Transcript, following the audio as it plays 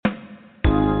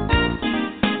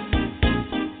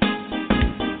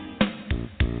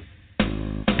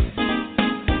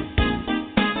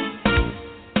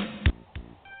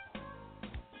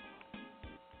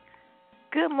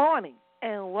morning,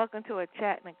 and welcome to A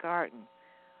Chat in the Garden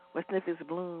with Sniffers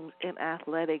Blooms in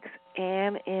athletics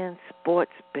and in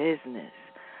sports business.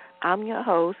 I'm your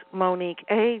host, Monique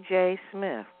A.J.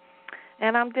 Smith,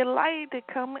 and I'm delighted to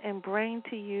come and bring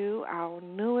to you our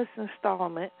newest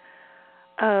installment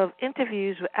of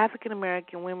interviews with African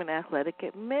American women athletic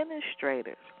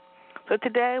administrators. So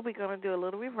today we're going to do a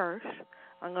little reverse.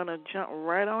 I'm going to jump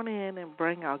right on in and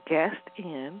bring our guest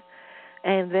in,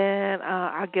 and then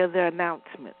I'll give their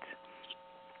announcements.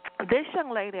 This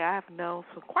young lady I have known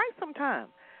for quite some time.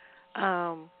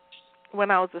 When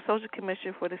I was the social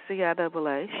commissioner for the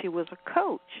CIAA, she was a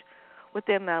coach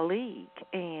within our league,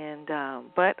 and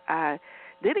but I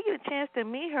didn't get a chance to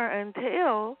meet her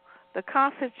until the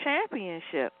conference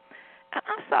championship. And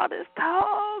I saw this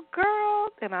tall girl,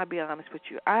 and I'll be honest with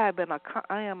you, I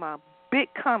am a big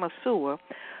connoisseur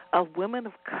of women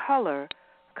of color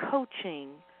coaching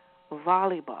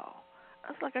volleyball.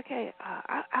 I was like, okay,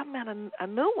 I met a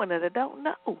new one that I don't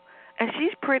know, and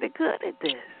she's pretty good at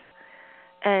this.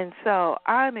 And so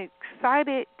I'm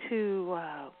excited to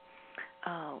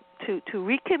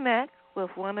reconnect with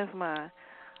one of my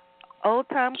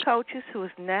old-time coaches who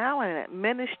is now an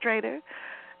administrator.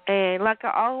 And like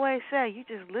I always say, you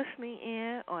just listening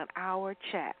in on our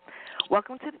chat.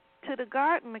 Welcome to the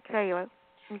garden, Michaela.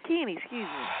 McKinney, excuse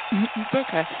me. It's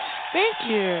okay. Thank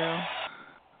you.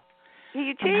 Hear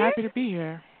your I'm cheers? happy to be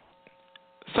here.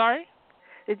 Sorry?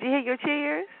 Did you hear your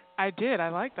cheers? I did. I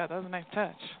like that. That was a nice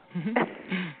touch.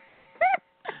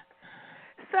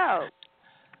 So,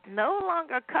 no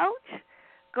longer coach,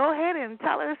 go ahead and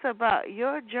tell us about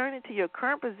your journey to your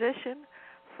current position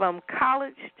from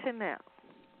college to now.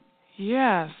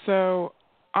 Yeah, so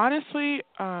honestly,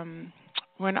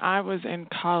 when I was in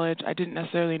college, I didn't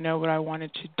necessarily know what I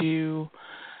wanted to do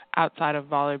outside of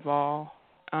volleyball.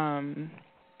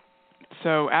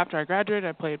 So after I graduated,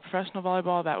 I played professional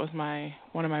volleyball. That was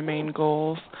one of my main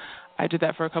goals. I did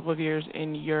that for a couple of years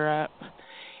in Europe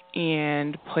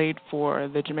and played for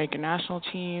the Jamaican national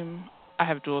team. I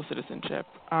have dual citizenship.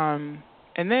 And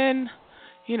then,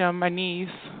 my knees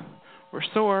were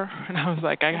sore, and I was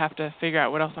like, I have to figure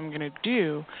out what else I'm going to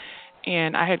do.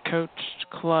 And I had coached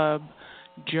club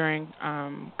during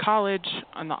college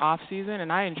on the off season,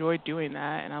 and I enjoyed doing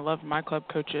that, and I loved my club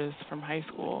coaches from high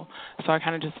school. So I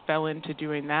kind of just fell into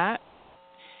doing that,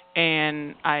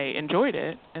 and I enjoyed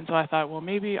it. And so I thought, well,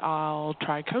 maybe I'll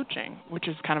try coaching, which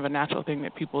is kind of a natural thing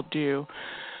that people do.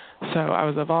 So I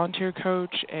was a volunteer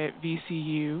coach at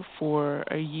VCU for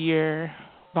a year.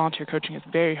 Volunteer coaching is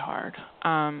very hard.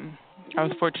 I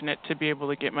was fortunate to be able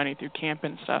to get money through camp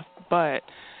and stuff, but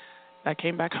I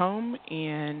came back home,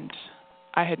 and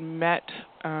I had met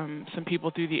some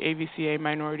people through the AVCA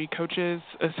Minority Coaches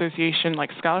Association,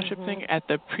 scholarship thing at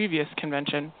the previous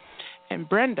convention. And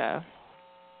Brenda,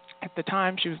 at the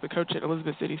time, she was the coach at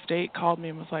Elizabeth City State, called me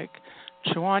and was like,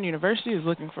 Chowan University is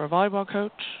looking for a volleyball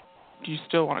coach. Do you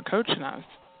still want to coach? And I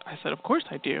said, of course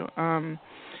I do. And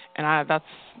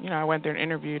I went there and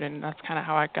interviewed, and that's kind of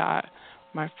how I got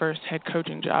my first head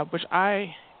coaching job, which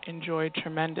I enjoyed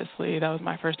tremendously. That was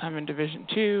my first time in Division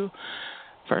II,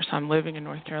 first time living in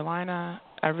North Carolina.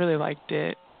 I really liked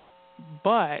it,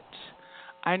 but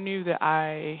I knew that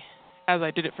as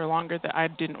I did it for longer, that I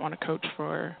didn't want to coach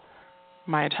for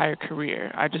my entire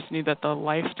career. I just knew that the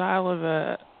lifestyle of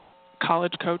a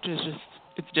college coach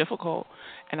it's difficult,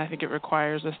 and I think it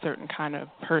requires a certain kind of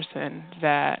person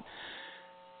that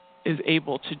is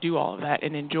able to do all of that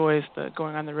and enjoys the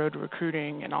going on the road to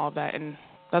recruiting and all of that, and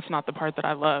that's not the part that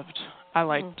I loved. I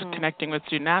liked connecting with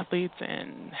student athletes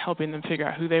and helping them figure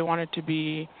out who they wanted to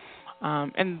be,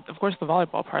 and of course the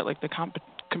volleyball part, the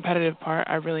competitive part,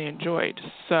 I really enjoyed.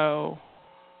 So,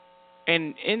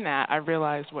 and in that, I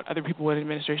realized what other people in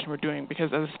administration were doing,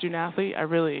 because as a student athlete, I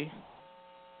really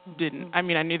didn't. I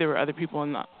mean, I knew there were other people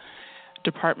in the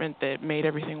department that made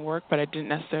everything work, but I didn't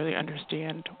necessarily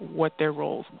understand what their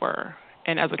roles were.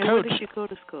 And as a coach, where did you go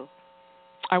to school?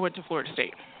 I went to Florida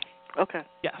State. Okay.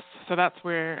 Yes. So that's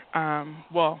where, I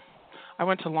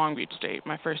went to Long Beach State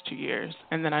my first 2 years,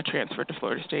 and then I transferred to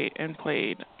Florida State and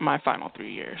played my final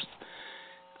 3 years.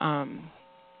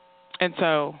 And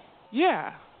so,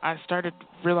 I started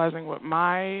realizing what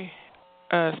my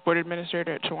sport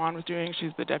administrator at Chowan was doing.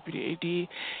 She's the deputy AD,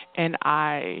 and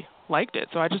I liked it.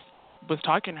 So I just was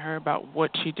talking to her about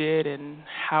what she did and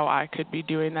how I could be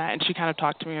doing that, and she kind of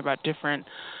talked to me about different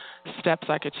steps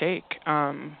I could take.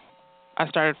 I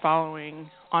started following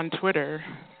on Twitter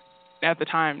at the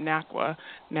time NACWA,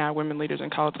 now Women Leaders in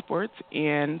College Sports,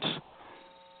 and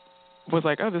was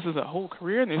like, oh, this is a whole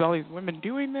career, and there's all these women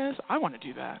doing this. I want to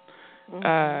do that.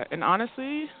 And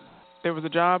honestly, there was a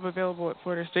job available at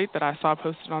Florida State that I saw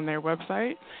posted on their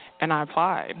website, and I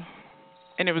applied.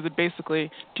 And it was basically,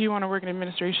 do you want to work in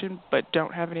administration but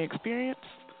don't have any experience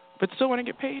but still want to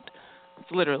get paid?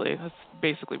 That's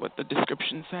basically what the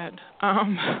description said.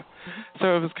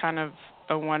 So it was kind of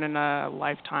a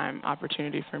one-in-a-lifetime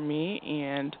opportunity for me,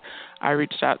 and I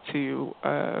reached out to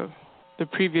the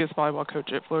previous volleyball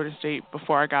coach at Florida State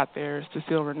before I got there,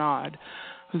 Cecile Renaud,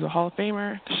 who's a Hall of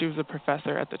Famer. She was a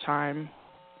professor at the time,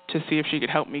 to see if she could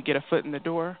help me get a foot in the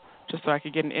door just so I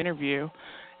could get an interview,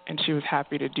 and she was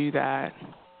happy to do that.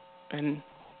 And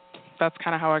that's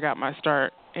kind of how I got my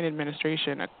start in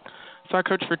administration. So I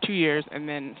coached for 2 years and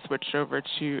then switched over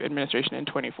to administration in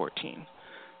 2014.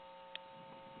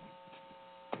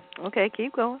 Okay,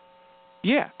 keep going.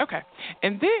 Yeah, okay.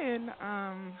 And then,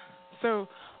 so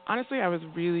honestly, I was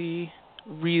really,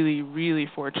 really, really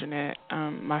fortunate.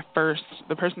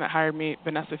 The person that hired me,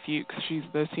 Vanessa Fuchs, she's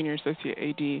the Senior Associate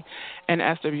AD and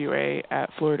SWA at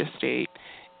Florida State,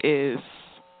 is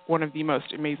one of the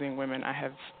most amazing women I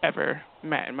have ever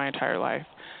met in my entire life.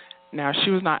 Now,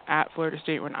 she was not at Florida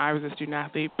State when I was a student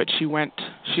athlete, but she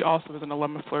also was an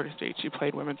alum of Florida State. She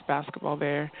played women's basketball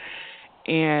there.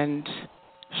 And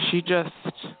she just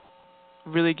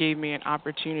really gave me an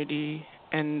opportunity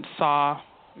and saw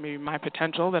maybe my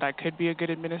potential that I could be a good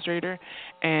administrator,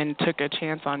 and took a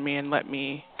chance on me and let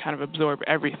me kind of absorb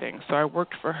everything. So I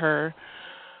worked for her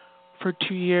for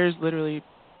 2 years, literally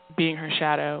being her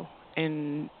shadow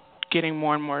and getting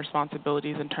more and more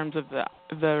responsibilities in terms of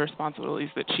the responsibilities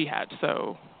that she had.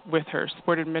 So with her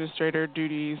sport administrator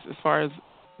duties as far as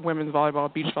women's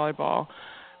volleyball, beach volleyball,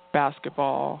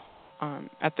 basketball,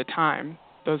 at the time,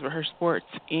 those were her sports,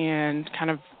 and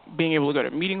kind of being able to go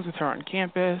to meetings with her on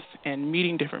campus and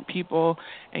meeting different people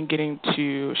and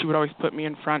she would always put me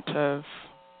in front of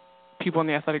people in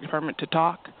the athletic department to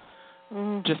talk,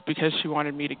 just because she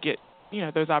wanted me to get,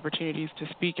 those opportunities to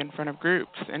speak in front of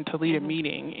groups and to lead a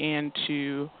meeting and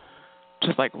to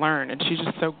just learn. And she's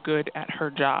just so good at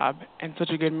her job and such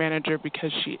a good manager,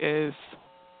 because she is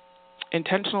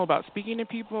intentional about speaking to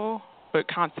people, but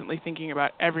constantly thinking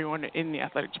about everyone in the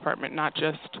athletic department, not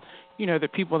just, the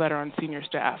people that are on senior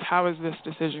staff. How is this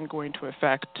decision going to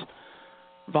affect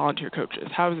volunteer coaches?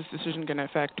 How is this decision going to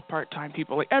affect part-time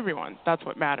people? Everyone. That's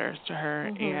what matters to her.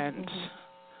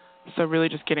 So really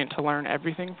just getting to learn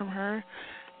everything from her,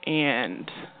 and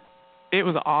it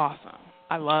was awesome.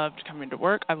 I loved coming to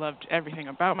work. I loved everything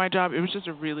about my job. It was just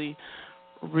a really,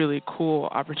 really cool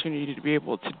opportunity to be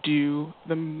able to do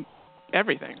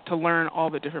everything, to learn all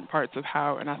the different parts of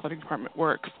how an athletic department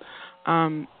works.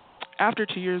 After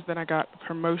 2 years, then I got a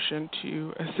promotion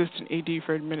to assistant AD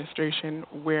for administration,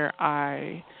 where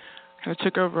I kind of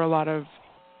took over a lot of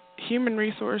human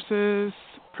resources,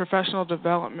 professional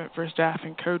development for staff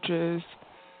and coaches,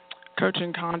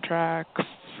 coaching contracts,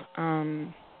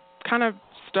 kind of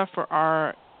stuff for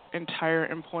our entire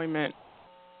employment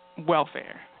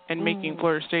welfare, and making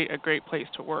Florida State a great place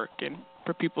to work, and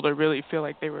for people to really feel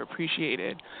like they were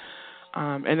appreciated,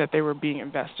 and that they were being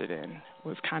invested in,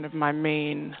 was kind of my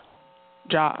main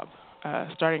job.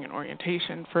 Starting an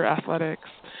orientation for athletics.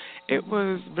 It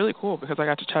was really cool because I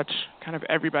got to touch kind of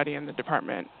everybody in the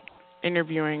department,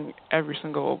 interviewing every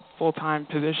single full-time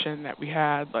position that we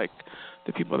had,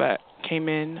 the people that came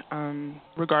in,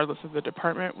 regardless of the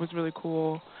department, was really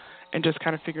cool, and just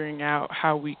kind of figuring out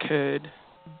how we could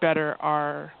better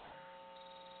our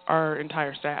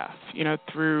entire staff,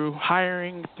 through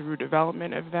hiring, through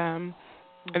development of them.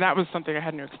 And that was something I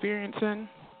had no experience in,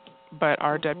 but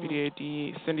our deputy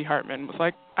AD, Cindy Hartman, was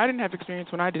like, I didn't have experience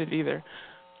when I did it either.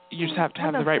 You just have to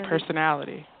have the right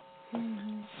personality.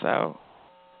 So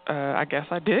I guess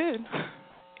I did.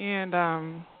 And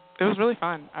it was really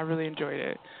fun. I really enjoyed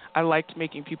it. I liked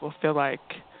making people feel like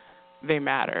they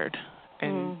mattered,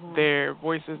 and their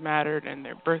voices mattered, and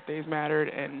their birthdays mattered,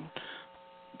 and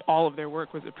all of their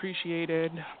work was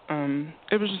appreciated.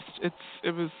 It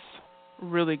was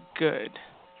really good.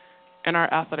 And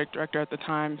our athletic director at the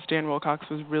time, Stan Wilcox,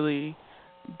 was really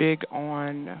big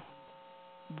on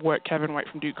what Kevin White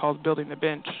from Duke calls building the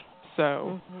bench.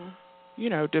 So,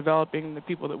 developing the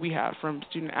people that we have, from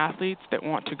student athletes that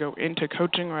want to go into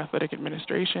coaching or athletic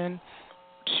administration,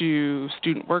 to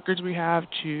student workers we have,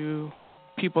 to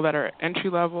people that are at entry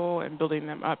level, and building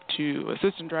them up to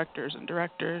assistant directors and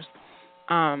directors,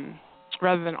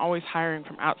 rather than always hiring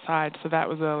from outside. So that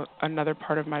was another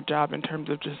part of my job, in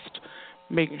terms of just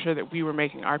making sure that we were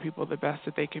making our people the best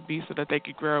that they could be, so that they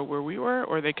could grow where we were,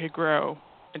 or they could grow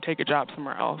and take a job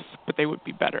somewhere else, but they would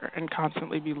be better and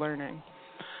constantly be learning.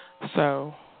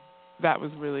 So that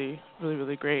was really, really,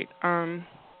 really great. And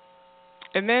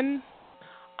then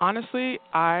Honestly,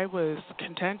 I was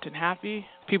content and happy.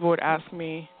 People would ask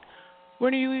me,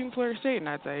 when are you leaving Florida State? And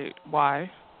I'd say, why?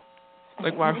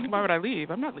 Like, why would I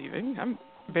leave? I'm not leaving. I'm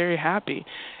very happy.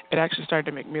 It actually started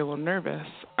to make me a little nervous.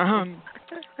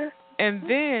 And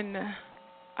then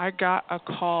I got a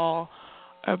call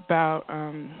about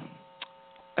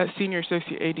a senior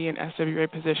associate AD and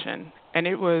SWA position, and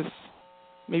it was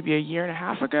maybe a year and a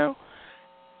half ago,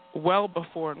 well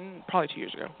before, probably 2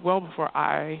 years ago, well before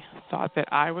I thought that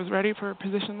I was ready for a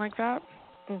position like that,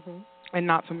 and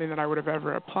not something that I would have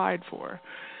ever applied for.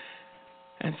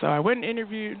 And so I went and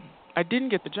interviewed. I didn't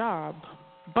get the job,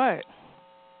 but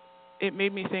it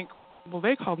made me think, well,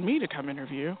 they called me to come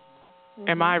interview.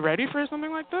 Am I ready for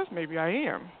something like this? Maybe I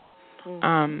am.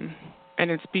 And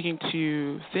in speaking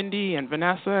to Cindy and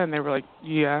Vanessa, and they were like,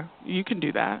 yeah, you can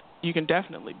do that. You can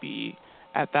definitely be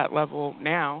at that level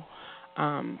now,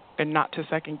 and not to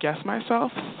second guess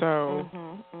myself. So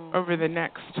over the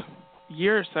next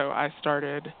year or so, I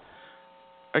started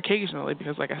occasionally,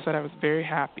 because like I said, I was very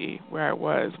happy where I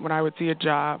was. When I would see a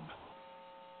job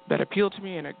that appealed to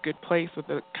me in a good place with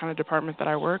the kind of department that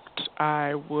I worked,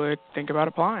 I would think about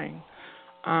applying.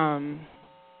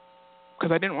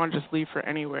 Because I didn't want to just leave for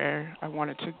anywhere. I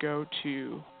wanted to go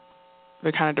to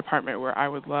the kind of department where I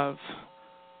would love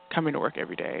coming to work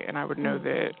every day, and I would know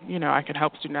that, you know, I can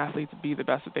help student athletes be the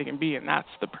best that they can be, and that's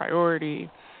the priority.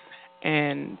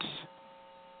 And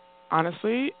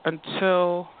honestly,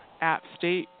 until App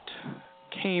State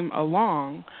came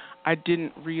along, I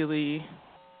didn't really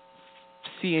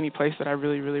see any place that I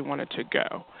really, really wanted to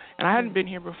go. And I hadn't been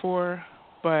here before,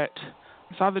 but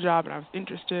I saw the job and I was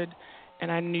interested,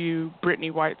 and I knew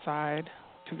Brittany Whiteside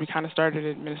because we kind of started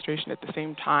administration at the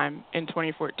same time in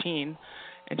 2014,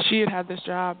 and she had this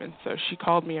job, and so she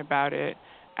called me about it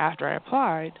after I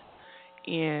applied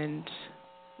and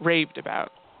raved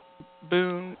about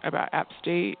Boone, about App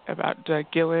State, about Doug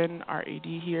Gillen, our AD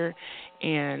here,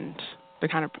 and the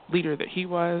kind of leader that he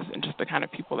was, and just the kind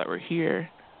of people that were here.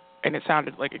 And it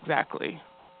sounded like exactly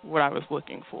what I was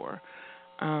looking for.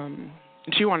 And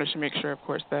she wanted to make sure, of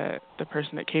course, that the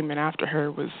person that came in after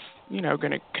her was, you know,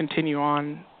 going to continue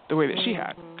on the way that she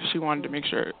had. She wanted to make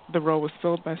sure the role was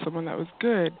filled by someone that was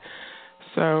good.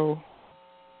 So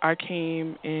I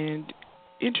came and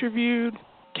interviewed,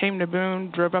 came to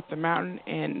Boone, drove up the mountain,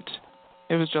 and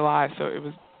it was July, so it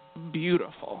was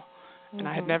beautiful. And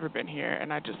I had never been here,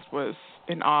 and I just was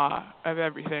in awe of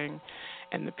everything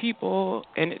and the people,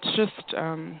 and it's just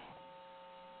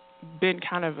been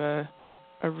kind of a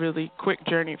really quick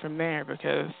journey from there,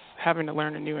 because having to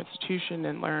learn a new institution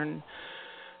and learn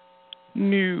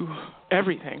new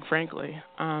everything, frankly,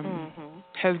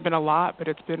 has been a lot, but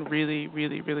it's been really,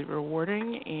 really, really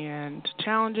rewarding and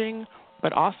challenging,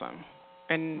 but awesome,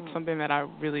 and something that I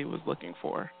really was looking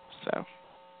for. So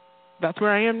that's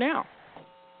where I am now.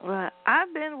 Well,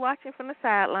 I've been watching from the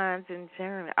sidelines and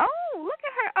sharing. Oh, look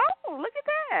at her! Oh, look at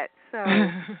that!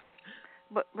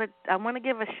 So, but I want to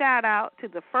give a shout out to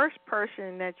the first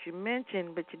person that you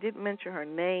mentioned, but you didn't mention her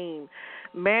name.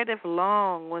 Meredith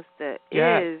Long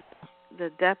is the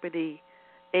deputy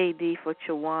AD for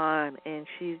Chowan, and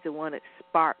she's the one that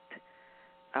sparked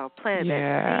planted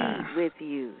that seed with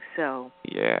you. So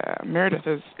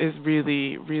Meredith is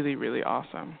really, really, really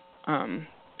awesome.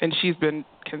 And she's been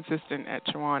consistent at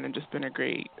Chowan and just been a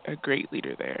great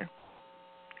leader there.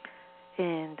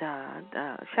 And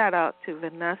shout out to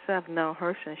Vanessa. I've known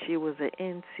her since she was an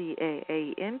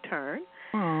NCAA intern.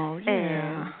 Oh, yeah.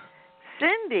 And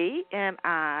Cindy and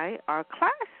I are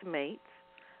classmates,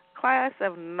 class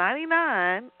of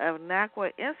 99 of NACWA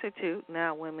Institute,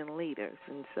 now Women Leaders.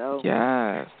 And so,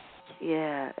 yes.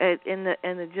 Yeah. And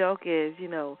the joke is, you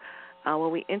know,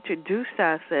 when we introduced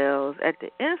ourselves at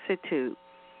the Institute,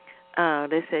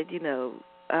 they said, you know,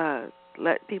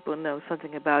 let people know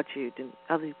something about you that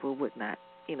other people would not,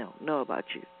 you know about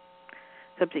you.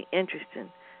 Something interesting.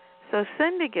 So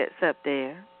Cindy gets up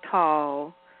there,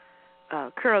 tall,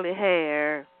 curly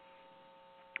hair,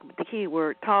 the key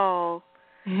word tall.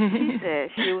 She said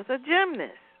she was a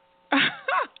gymnast.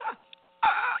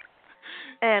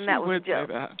 And that was a joke.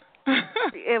 Say that.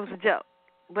 It was a joke.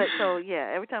 But so,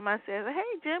 yeah, every time I say,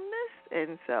 hey, gymnast,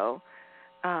 and so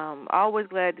always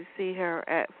glad to see her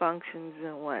at functions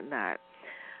and whatnot.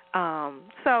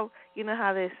 So, you know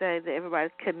how they say that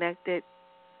everybody's connected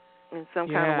in some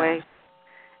kind of way?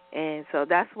 And so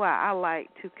that's why I like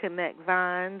to connect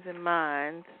vines and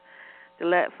minds to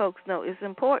let folks know it's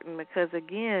important, because,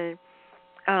 again,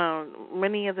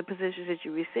 many of the positions that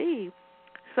you receive,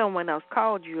 someone else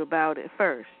called you about it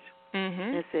first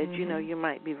and said, you know, you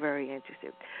might be very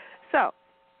interested. So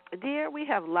dear, we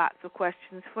have lots of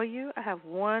questions for you. I have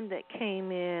one that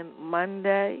came in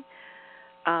Monday.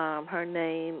 Her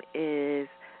name is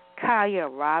Kaya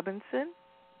Robinson.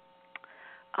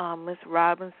 Ms.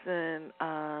 Robinson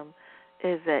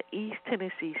is at East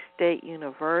Tennessee State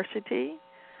University.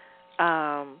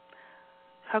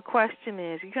 Her question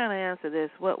is, you kind of answer this,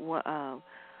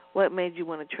 what made you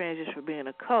want to transition from being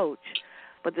a coach?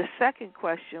 But the second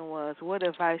question was, what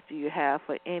advice do you have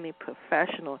for any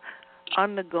professional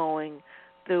undergoing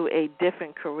through a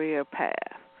different career path?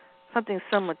 Something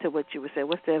similar to what you would say.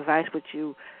 What's the advice would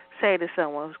you say to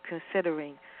someone who's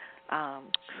considering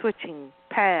switching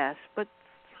paths, but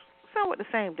somewhat the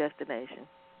same destination?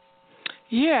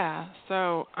 Yeah,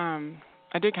 so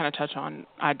I did kind of touch on,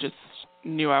 I just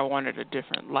knew I wanted a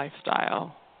different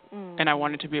lifestyle, and I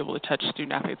wanted to be able to touch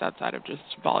student athletes outside of just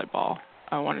volleyball.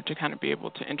 I wanted to kind of be able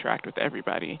to interact with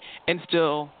everybody and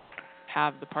still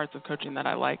have the parts of coaching that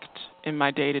I liked in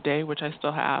my day-to-day, which I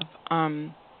still have.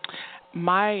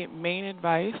 My main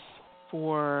advice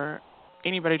for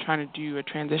anybody trying to do a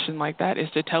transition like that is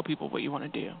to tell people what you want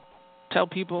to do. Tell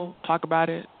people, talk about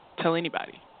it, tell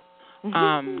anybody.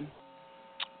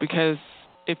 Because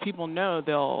if people know,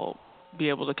 they'll be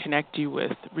able to connect you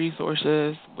with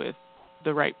resources, with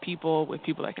the right people, with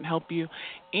people that can help you,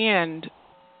 and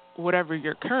whatever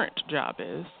your current job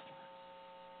is,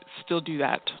 still do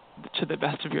that to the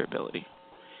best of your ability.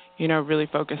 Really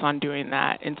focus on doing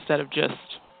that instead of just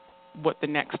what the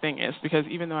next thing is. Because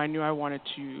even though I knew I wanted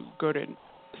to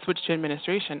switch to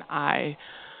administration, I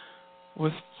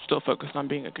was still focused on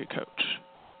being a good coach.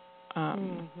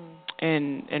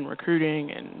 And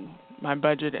recruiting and my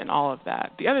budget and all of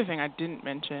that. The other thing I didn't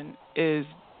mention is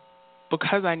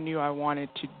because I knew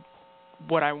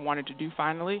what I wanted to do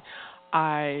finally,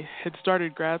 I had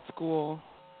started grad school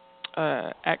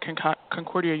at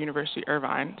Concordia University,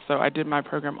 Irvine. So I did my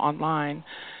program online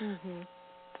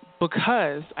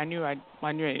because I knew I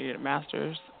needed a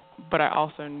master's, but I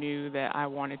also knew that I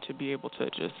wanted to be able to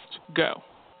just go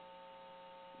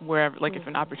wherever, like if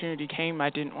an opportunity came, I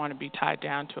didn't want to be tied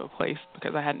down to a place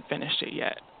because I hadn't finished it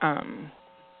yet.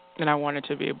 And I wanted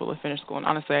to be able to finish school. And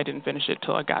honestly, I didn't finish it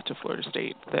till I got to Florida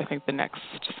State, I think the next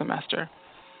semester.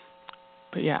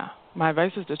 But yeah, my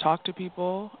advice is to talk to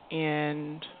people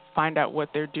and find out what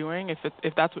they're doing.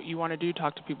 If that's what you want to do,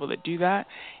 talk to people that do that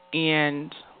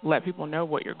and let people know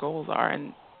what your goals are.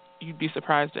 And you'd be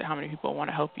surprised at how many people want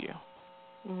to help you.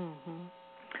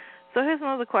 So here's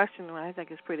another question that I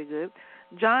think is pretty good.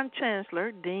 John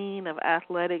Chancellor, Dean of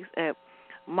Athletics at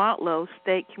Montlow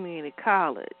State Community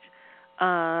College.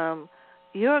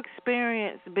 Your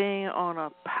experience being on a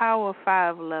Power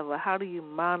 5 level, how do you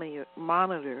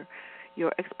monitor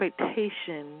your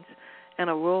expectations in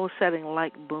a role setting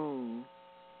like Boone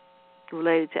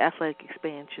related to athletic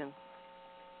expansion?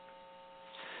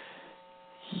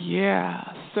 Yeah,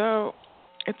 so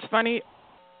it's funny.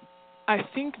 I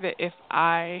think that if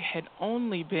I had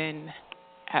only been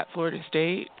at Florida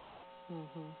State,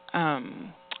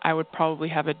 I would probably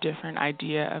have a different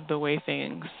idea of the way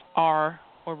things are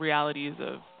or realities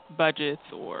of budgets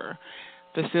or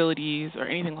facilities or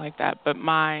anything like that. But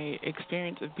my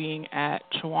experience of being at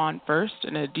Chowan First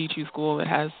in a D2 school that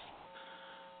has,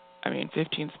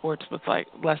 15 sports with like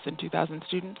less than 2,000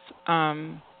 students,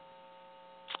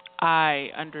 I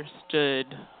understood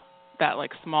that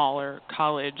like smaller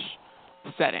college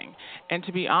setting. And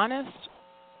to be honest,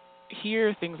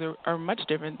 here things are much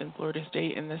different than Florida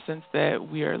State in the sense that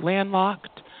we are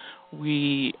landlocked.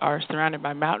 We are surrounded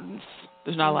by mountains.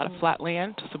 There's not a lot of flat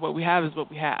land. So what we have is what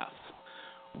we have.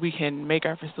 We can make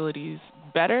our facilities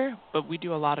better, but we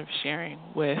do a lot of sharing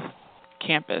with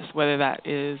campus, whether that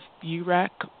is UREC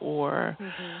or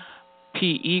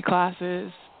PE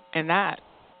classes. And that,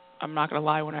 I'm not going to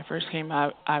lie, when I first came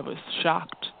out, I was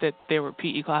shocked that there were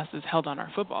PE classes held on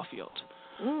our football field.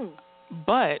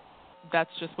 But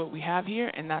that's just what we have here,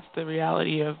 and that's the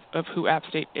reality of who App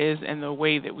State is and the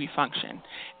way that we function.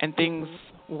 And things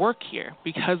work here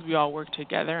because we all work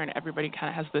together and everybody kind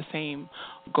of has the same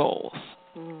goals.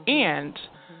 And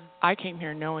I came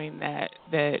here knowing that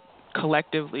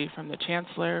collectively, from the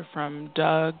chancellor, from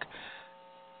Doug,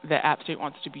 that App State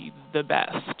wants to be the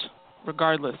best,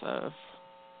 regardless of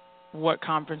what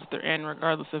conference they're in,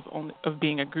 regardless of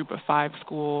being a group of 5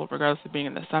 school, regardless of being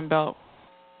in the Sun Belt.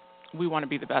 We want to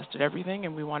be the best at everything,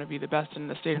 and we want to be the best in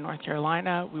the state of North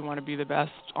Carolina. We want to be the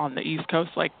best on the East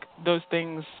Coast. Like, those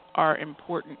things are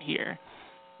important here,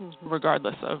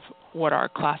 regardless of what our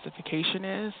classification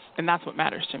is. And that's what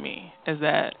matters to me, is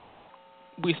that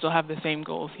we still have the same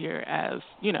goals here as,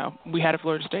 we had at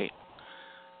Florida State.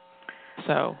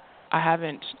 So I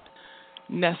haven't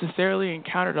necessarily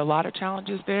encountered a lot of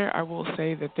challenges there. I will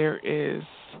say that there is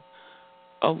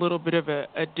a little bit of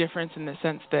a difference in the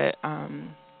sense that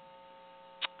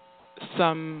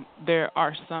there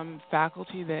are some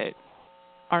faculty that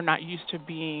are not used to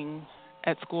being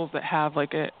at schools that have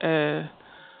like a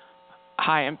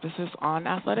high emphasis on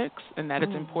athletics, and that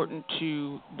it's important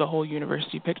to the whole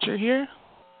university picture here,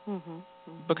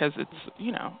 because it's,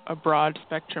 a broad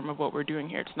spectrum of what we're doing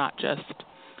here. It's not just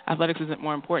athletics isn't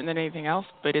more important than anything else,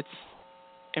 but it's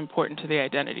important to the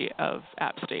identity of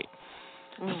App State.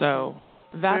 So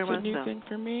that's a new thing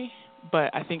for me,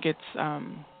 but I think it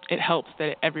helps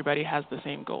that everybody has the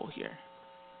same goal here.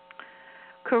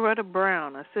 Coretta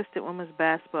Brown, assistant women's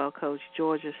basketball coach,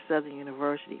 Georgia Southern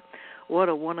University. What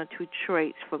are one or two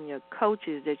traits from your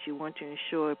coaches that you want to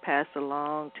ensure pass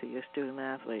along to your student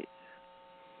athletes?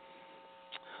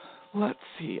 Let's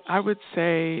see. I would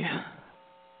say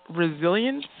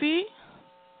resiliency.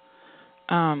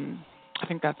 I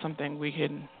think that's something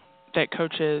that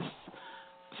coaches,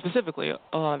 specifically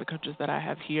a lot of the coaches that I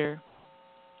have here,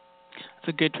 it's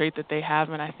a good trait that they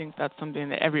have, and I think that's something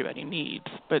that everybody needs.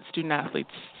 But student athletes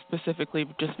specifically,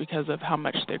 just because of how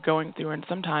much they're going through, and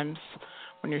sometimes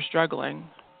when you're struggling,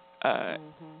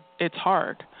 it's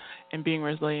hard. And being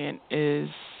resilient is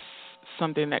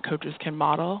something that coaches can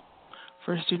model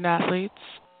for student athletes,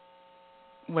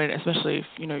 especially if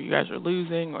you guys are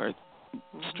losing or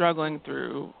struggling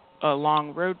through a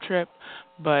long road trip,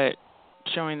 but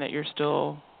showing that you're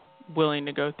still willing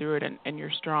to go through it and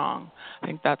you're strong. I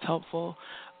think that's helpful.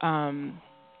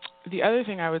 The other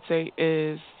thing I would say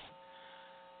is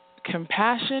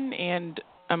compassion and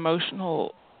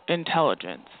emotional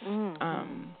intelligence.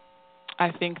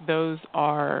 I think those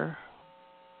are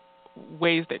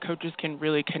ways that coaches can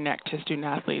really connect to student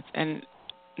athletes, and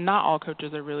not all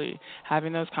coaches are really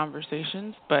having those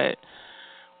conversations, but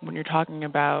when you're talking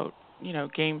about,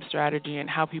 game strategy and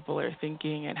how people are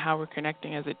thinking and how we're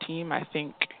connecting as a team, I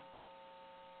think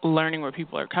learning where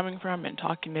people are coming from and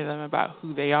talking to them about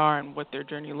who they are and what their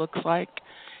journey looks like,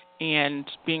 and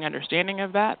being understanding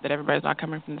of that everybody's not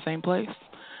coming from the same place,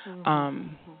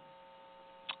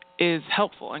 is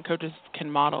helpful, and coaches can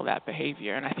model that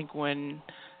behavior. And I think when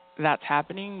that's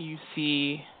happening, you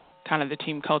see kind of the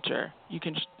team culture. You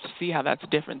can see how that's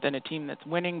different than a team that's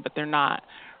winning, but they're not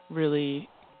really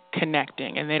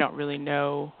connecting, and they don't really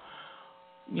know,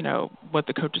 what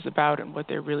the coach is about and what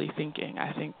they're really thinking.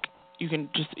 I think you can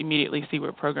just immediately see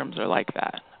where programs are like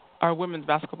that. Our women's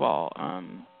basketball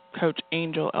coach,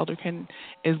 Angel Elderkin,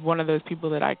 is one of those people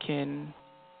that I can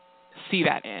see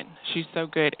that in. She's so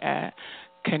good at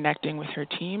connecting with her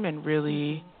team and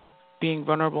really being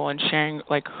vulnerable and sharing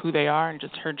like who they are and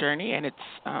just her journey, and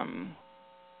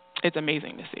it's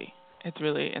amazing to see. It's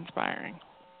really inspiring.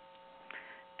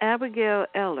 Abigail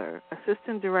Eller,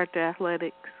 Assistant Director,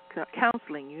 Athletics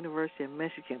Counseling, University of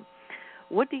Michigan.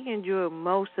 What do you enjoy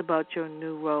most about your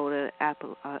new role at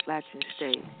Appalachian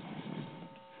State?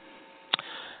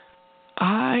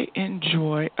 I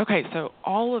enjoy, so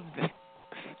all of the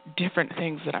different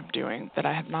things that I'm doing that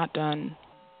I have not done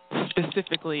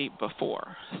specifically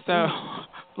before. So,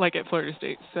 like at Florida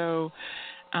State. So,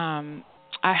 I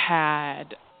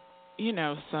had,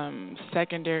 some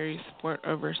secondary sport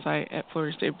oversight at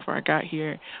Florida State before I got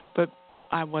here, but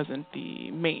I wasn't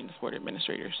the main sport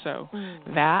administrator. So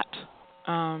that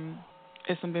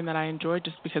is something that I enjoy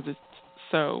just because it's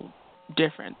so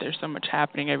different. There's so much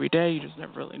happening every day. You just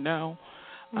never really know.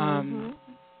 And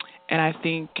I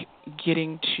think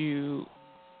getting to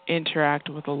interact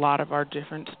with a lot of our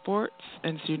different sports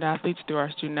and student athletes through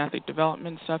our student athlete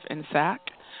development stuff in SAC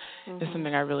is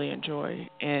something I really enjoy,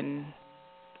 and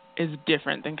is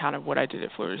different than kind of what I did at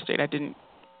Florida State. I didn't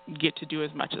get to do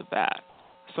as much of that,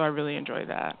 so I really enjoy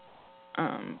that.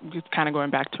 It's kind of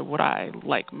going back to what I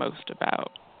like most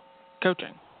about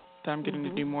coaching, that I'm getting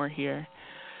to do more here.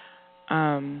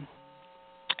 And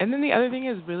then the other thing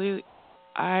is really,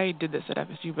 I did this at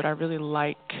FSU, but I really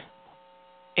like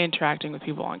interacting with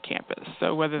people on campus.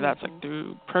 So whether that's like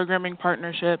through programming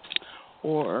partnerships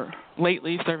or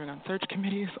lately serving on search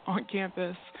committees on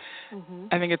campus,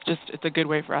 I think it's a good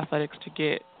way for athletics to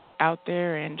get out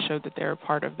there and show that they're a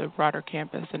part of the broader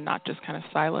campus and not just kind of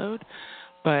siloed.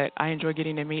 But I enjoy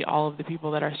getting to meet all of the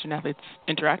people that our student athletes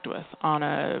interact with on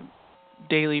a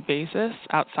daily basis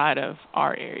outside of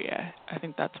our area. I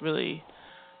think that's really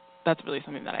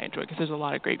something that I enjoy, because there's a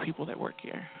lot of great people that work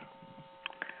here.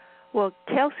 Well,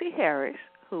 Kelsey Harris,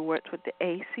 who works with the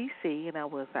ACC, and I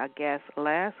was our guest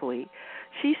last week,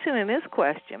 she sent in this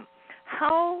question: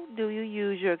 how do you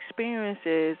use your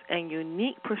experiences and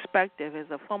unique perspective as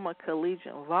a former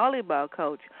collegiate volleyball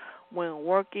coach when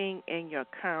working in your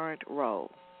current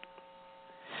role?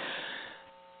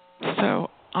 So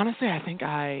honestly, I think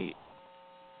I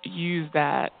use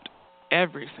that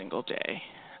every single day.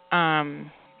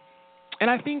 And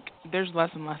I think there's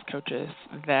less and less coaches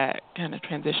that kind of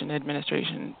transition to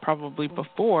administration. Probably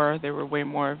before there were way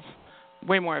more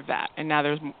of that, and now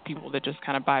there's people that just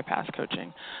kind of bypass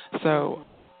coaching. So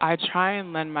I try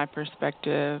and lend my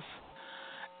perspective,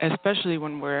 especially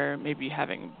when we're maybe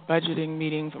having budgeting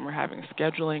meetings, when we're having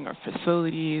scheduling or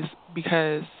facilities,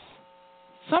 because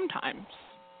sometimes,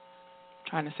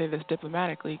 trying to say this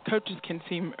diplomatically, coaches can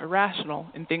seem irrational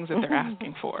in things that they're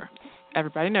asking for.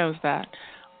 Everybody knows that.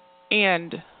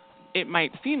 And it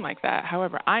might seem like that.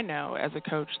 However, I know as a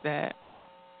coach that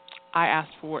I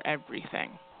asked for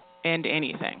everything and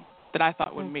anything that I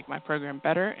thought would make my program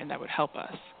better and that would help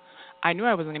us. I knew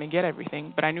I wasn't going to get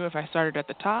everything, but I knew if I started at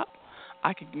the top,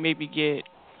 I could maybe get,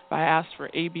 if I asked for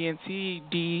A, B, and C,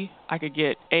 D, I could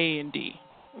get A and D.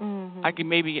 I could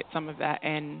maybe get some of that,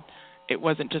 and it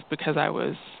wasn't just because I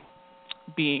was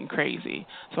being crazy.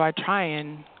 So I try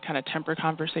and kind of temper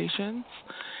conversations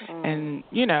and,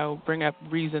 bring up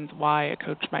reasons why a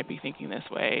coach might be thinking this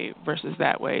way versus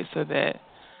that way so that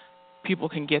people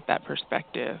can get that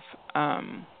perspective.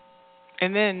 And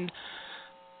then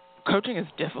coaching is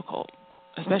difficult,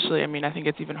 especially, I think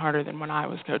it's even harder than when I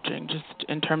was coaching, just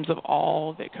in terms of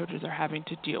all that coaches are having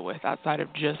to deal with outside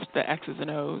of just the X's and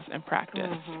O's and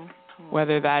practice,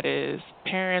 whether that is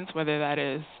parents, whether that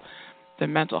is the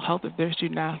mental health of their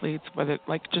student athletes, whether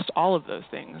just all of those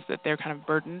things that they're kind of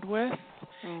burdened with,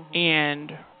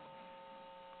 and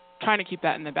trying to keep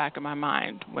that in the back of my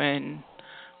mind when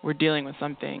we're dealing with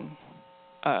something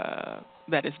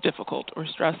that is difficult or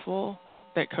stressful,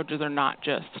 that coaches are not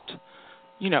just,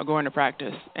 going to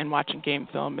practice and watching game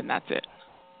film and that's it,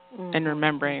 and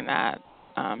remembering that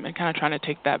and kind of trying to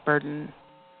take that burden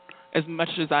as much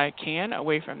as I can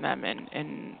away from them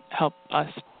and help us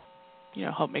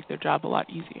help make their job a lot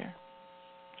easier.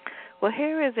 Well,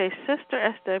 here is a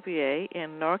sister SWA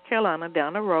in North Carolina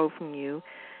down the road from you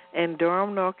in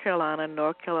Durham, North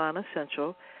Carolina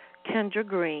Central, Kendra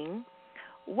Green.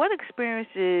 What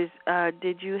experiences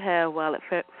did you have while at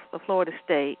Florida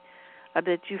State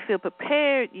that you feel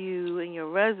prepared you in your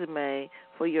resume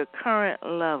for your current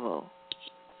level?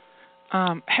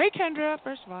 Hey, Kendra.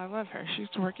 First of all, I love her. She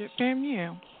used to work at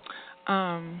FAMU.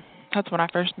 That's when I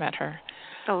first met her.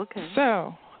 Oh, okay.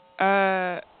 So,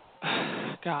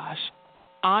 gosh,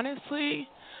 honestly,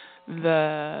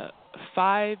 the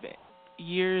 5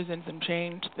 years and some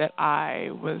change that I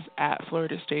was at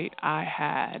Florida State, I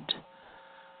had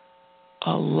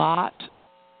a lot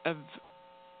of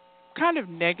kind of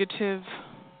negative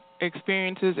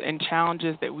experiences and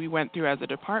challenges that we went through as a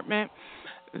department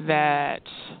that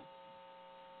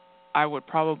I would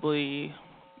probably,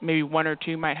 maybe one or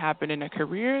two might happen in a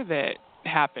career that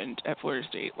happened at Florida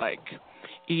State,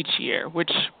 each year,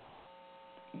 which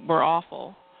were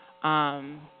awful.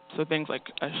 So things like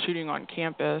a shooting on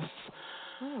campus,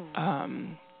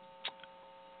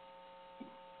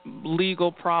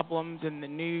 legal problems in the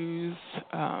news,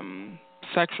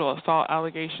 sexual assault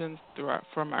allegations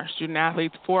from our student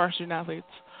athletes, for our student athletes.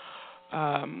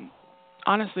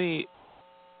 Honestly,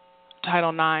 Title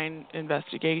IX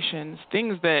investigations,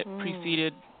 things that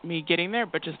preceded me getting there,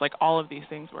 but just all of these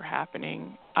things were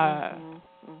happening that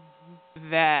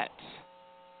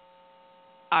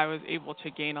I was able to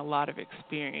gain a lot of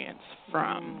experience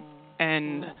from.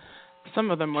 And some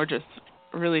of them were just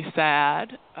really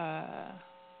sad. I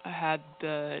had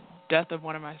the death of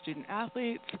one of my student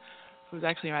athletes, who was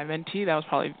actually my mentee. That was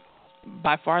probably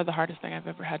by far the hardest thing I've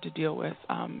ever had to deal with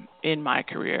in my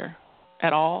career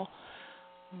at all.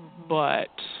 But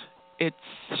it's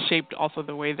shaped also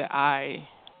the way that I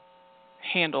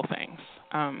handle things,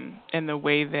 and the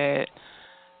way that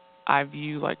I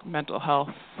view mental health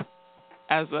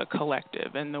as a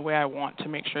collective, and the way I want to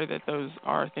make sure that those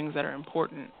are things that are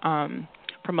important.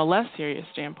 From a less serious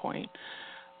standpoint,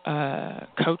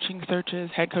 coaching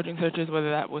searches, head coaching searches, whether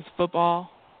that was football,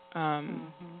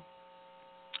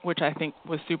 which I think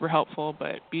was super helpful,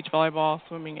 but beach volleyball,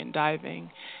 swimming, and diving,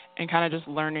 and kind of just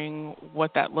learning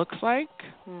what that looks like,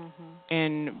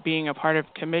 and being a part of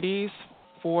committees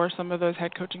for some of those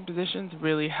head coaching positions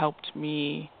really helped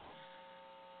me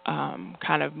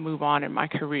kind of move on in my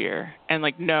career and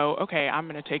know, okay, I'm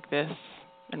going to take this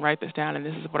and write this down, and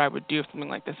this is what I would do if something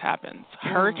like this happens.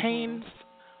 Hurricanes,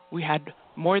 we had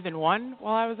more than one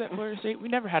while I was at Florida State. We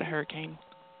never had a hurricane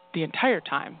the entire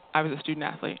time I was a student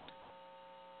athlete,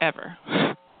 ever.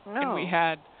 No. And we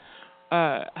had,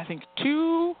 I think,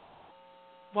 2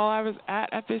 while I was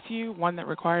at FSU, one that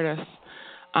required us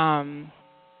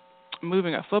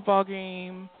moving a football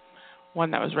game,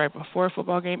 one that was right before a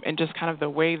football game, and just kind of the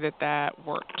way that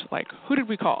worked. Like, who did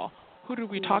we call? Who did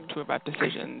we talk to about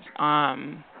decisions?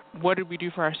 What did we do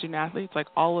for our student athletes? Like,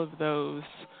 all of those,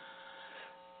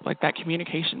 like, that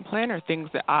communication plan are things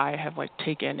that I have, like,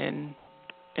 taken and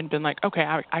been like, okay,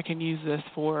 I can use this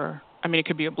for, I mean, it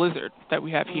could be a blizzard that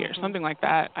we have here. Something like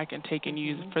that I can take and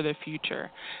use for the future.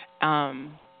 A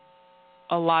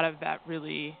lot of that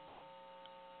really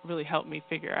helped me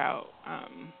figure out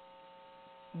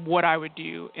what I would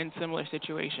do in similar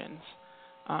situations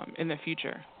in the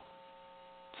future.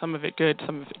 Some of it good,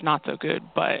 some of it not so good,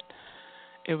 but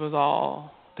there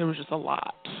was just a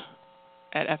lot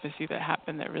at FSU that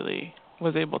happened that really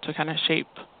was able to kind of shape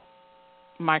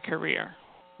my career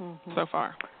so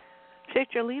far.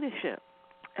 Shaped your leadership.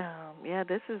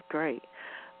 This is great.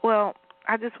 Well,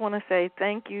 I just want to say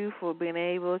thank you for being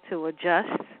able to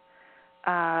adjust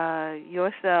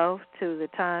yourself to the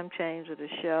time change of the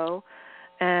show.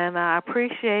 And I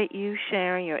appreciate you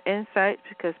sharing your insights,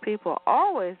 because people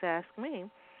always ask me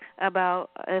about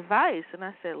advice. And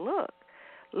I said, look,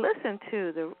 listen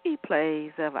to the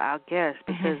replays of our guests,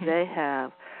 because they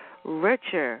have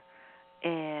richer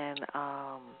and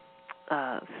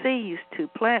seeds to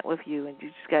plant with you, and you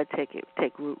just got to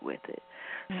take root with it.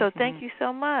 So thank you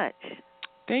so much.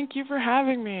 Thank you for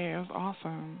having me. It was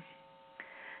awesome.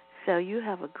 So you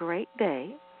have a great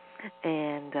day,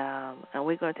 and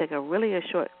we're going to take a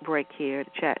short break here to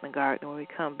chat in the garden. When we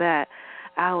come back,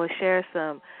 I will share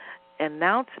some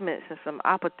announcements and some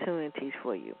opportunities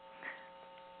for you.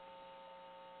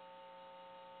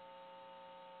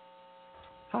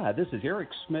 Hi, this is Eric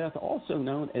Smith, also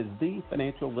known as the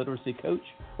Financial Literacy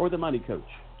Coach or the Money Coach.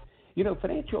 You know,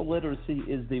 financial literacy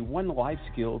is the one life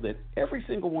skill that every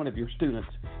single one of your students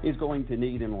is going to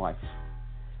need in life.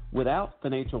 Without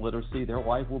financial literacy, their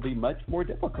life will be much more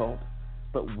difficult,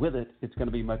 but with it, it's going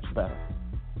to be much better.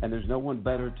 And there's no one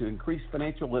better to increase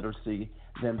financial literacy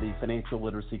than the Financial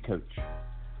Literacy Coach.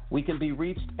 We can be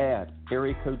reached at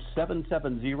area code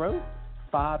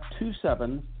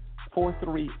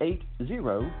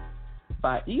 770-527-4380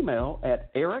 by email at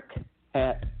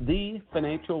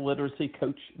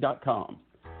eric@thefinancialliteracycoach.com.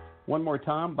 One more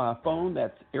time, by phone,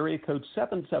 that's area code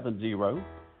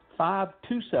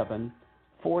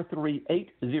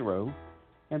 770-527-4380,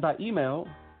 and by email,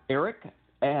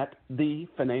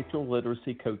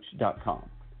 eric@thefinancialliteracycoach.com.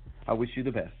 I wish you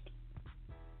the best.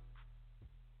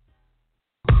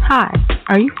 Hi,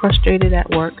 are you frustrated at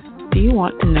work? Do you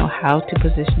want to know how to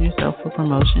position yourself for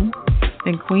promotion?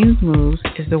 Then Queen's Moves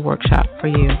is the workshop for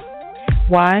you.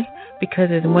 Why?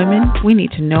 Because as women, we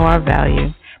need to know our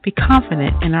value, be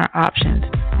confident in our options,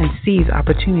 and seize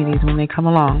opportunities when they come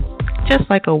along, just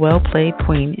like a well-played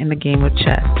queen in the game of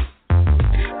chess.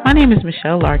 My name is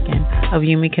Michelle Larkin of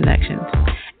Yumi Connections,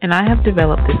 and I have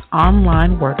developed this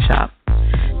online workshop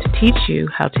to teach you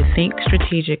how to think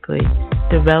strategically,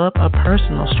 develop a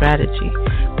personal strategy,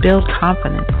 build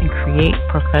confidence, and create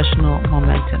professional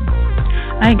momentum.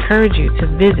 I encourage you to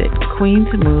visit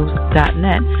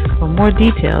queensmoves.net for more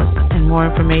details and more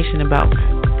information about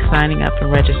signing up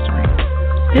and registering.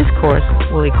 This course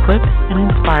will equip and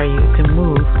inspire you to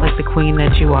move like the queen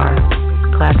that you are.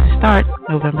 Classes start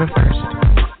November 1st.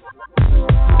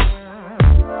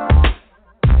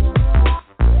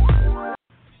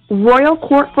 Royal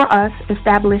Court for Us,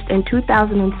 established in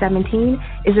 2017,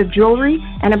 is a jewelry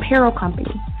and apparel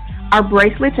company. Our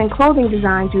bracelets and clothing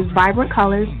designs use vibrant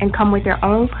colors and come with their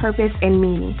own purpose and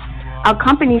meaning. Our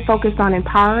company focused on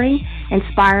empowering,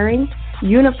 inspiring,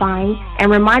 unifying,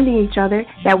 and reminding each other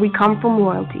that we come from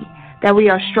royalty, that we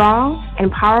are strong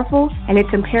and powerful, and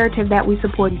it's imperative that we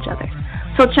support each other.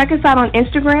 So check us out on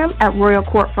Instagram at Royal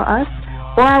Court for Us,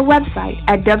 or our website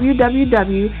at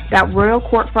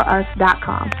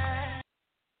www.royalcourtforus.com.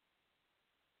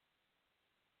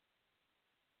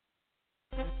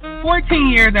 14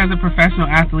 years as a professional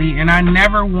athlete, and I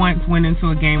never once went into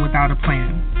a game without a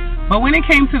plan. But when it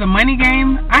came to the money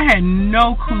game, I had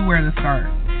no clue where to start.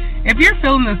 If you're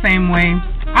feeling the same way,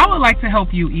 I would like to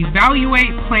help you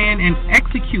evaluate, plan, and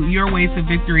execute your way to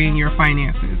victory in your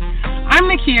finances. I'm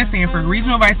Nakia Sanford,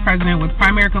 Regional Vice President with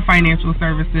Primerica Financial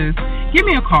Services. Give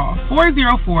me a call,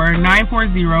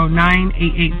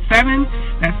 404-940-9887.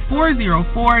 That's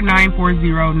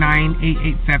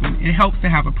 404-940-9887. It helps to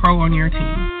have a pro on your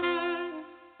team.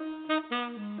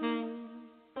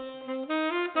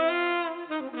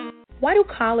 Why do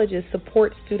colleges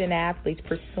support student athletes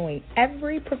pursuing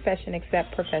every profession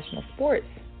except professional sports?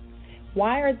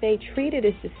 Why are they treated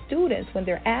as the students when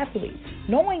they're athletes,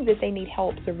 knowing that they need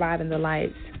help surviving their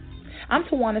lives? I'm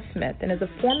Tawana Smith, and as a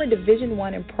former Division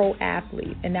I and pro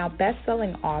athlete and now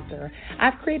best-selling author,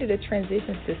 I've created a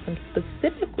transition system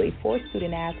specifically for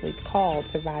student athletes called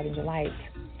Surviving the Lights.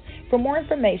 For more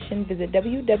information, visit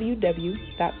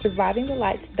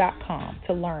www.survivingthelights.com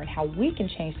to learn how we can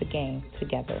change the game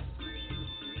together.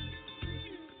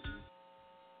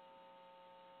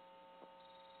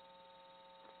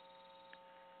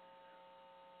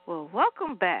 Well,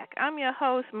 welcome back. I'm your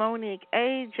host, Monique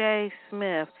A.J.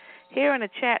 Smith, here in the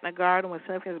Chat in the Garden with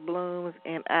Cynthia Blooms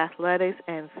in athletics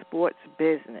and sports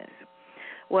business.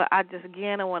 Well, I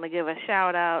want to give a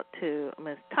shout-out to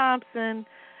Ms. Thompson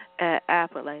at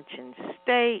Appalachian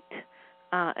State.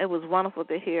 It was wonderful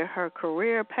to hear her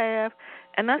career path,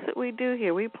 and that's what we do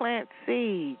here. We plant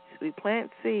seeds. We plant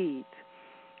seeds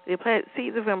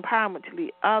of empowerment to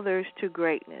lead others to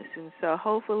greatness, and so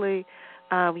hopefully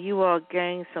you all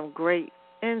gain some great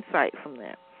insight from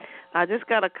that. I just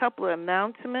got a couple of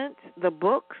announcements. The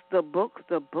books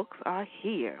are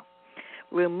here.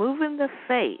 Removing the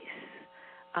Face,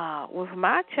 with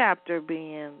my chapter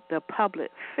being The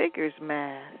Public Figures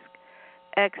Mask,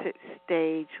 Exit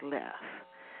Stage Left.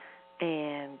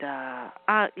 And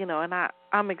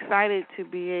I'm excited to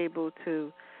be able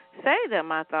to say that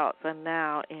my thoughts are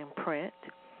now in print.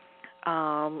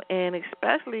 And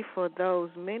especially for those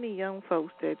many young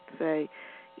folks that say,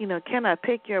 can I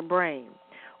pick your brain?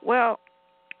 Well,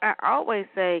 I always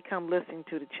say come listen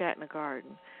to the Chat in the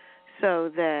Garden so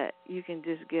that you can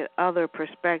just get other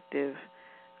perspectives,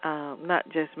 not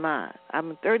just mine.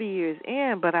 I'm 30 years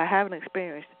in, but I haven't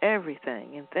experienced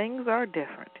everything, and things are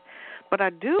different. But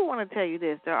I do want to tell you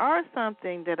this. There are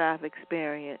something that I've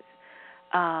experienced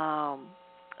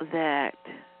that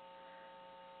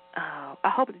I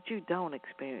hope that you don't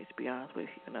experience, to be honest with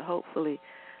you. Hopefully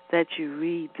that you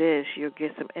read this, you'll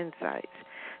get some insights.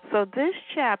 So this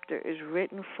chapter is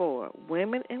written for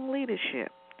women in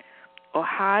leadership or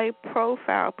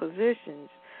high-profile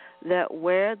positions that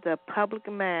wear the public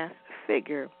mask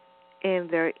figure in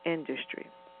their industry,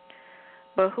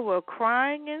 but who are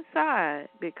crying inside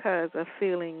because of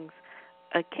feelings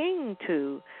akin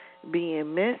to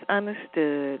being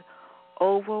misunderstood,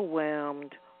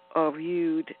 overwhelmed, or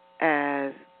viewed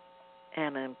as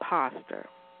an imposter.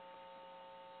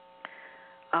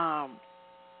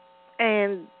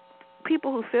 And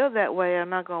people who feel that way are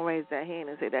not going to raise their hand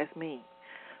and say, that's me.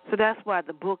 So that's why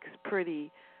the book is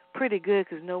pretty good,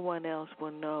 because no one else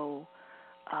will know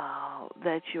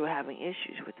that you're having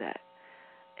issues with that.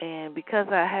 And because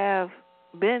I have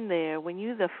been there, when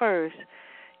you're the first,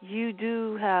 you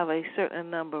do have a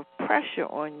certain number of pressure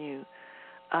on you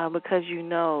because you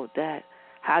know that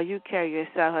how you carry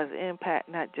yourself has impact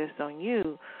not just on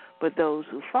you, but those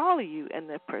who follow you and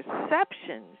the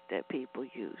perceptions that people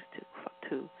use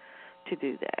to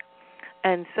do that.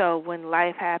 And so when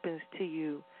life happens to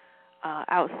you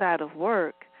outside of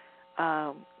work,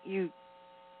 you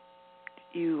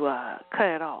cut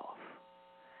it off.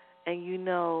 And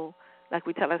like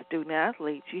we tell our student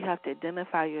athletes, you have to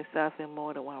identify yourself in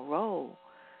more than one role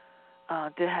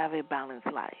to have a balanced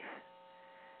life.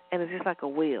 And it's just like a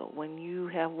wheel. When you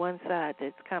have one side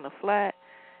that's kind of flat,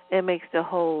 it makes the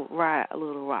whole ride a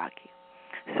little rocky.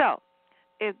 So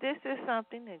if this is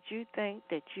something that you think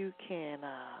that you can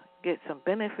get some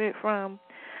benefit from,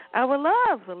 I would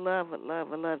love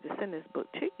to send this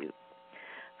book to you.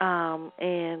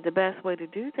 And the best way to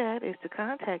do that is to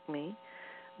contact me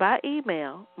by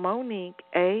email, Monique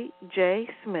A.J.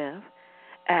 Smith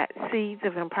at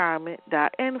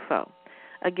seedsofempowerment.info.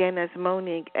 Again, that's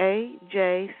Monique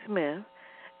A.J. Smith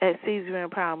at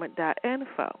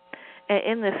seedsofempowerment.info. And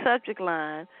in the subject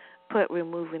line, put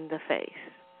removing the face.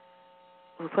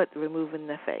 We'll put removing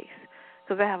the face.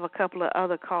 Because I have a couple of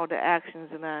other call to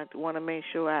actions, and I want to make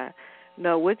sure I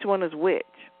know which one is which.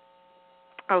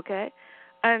 Okay?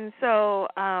 And so,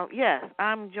 yes,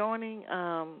 I'm joining,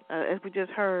 as we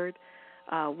just heard,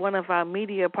 one of our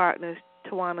media partners,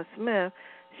 Tawana Smith.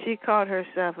 She called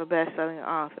herself a best-selling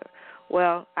author.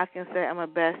 Well, I can say I'm a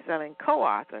best-selling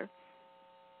co-author.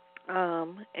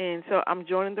 And so I'm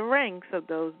joining the ranks of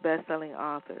those best-selling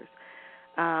authors.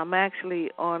 I'm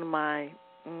actually on my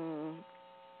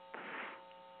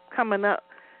coming up,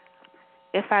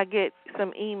 if I get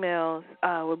some emails,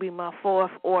 will be my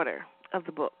fourth order of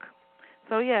the book.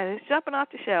 So, yeah, it's jumping off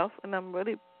the shelf, and I'm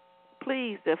really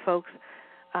pleased that folks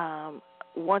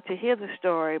want to hear the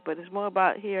story, but it's more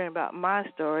about hearing about my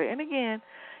story. And, again,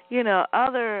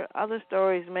 other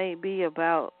stories may be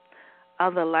about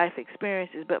other life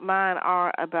experiences, but mine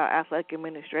are about athletic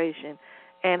administration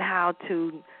and how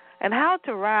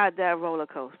to ride that roller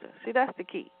coaster. See, that's the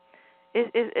key.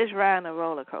 It's riding a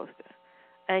roller coaster.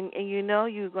 and you know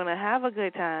you're going to have a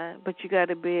good time, but you got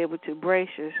to be able to brace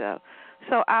yourself.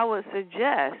 So I would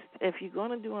suggest, if you're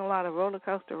going to do a lot of roller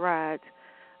coaster rides,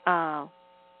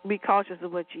 be cautious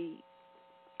of what you eat,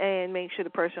 and make sure the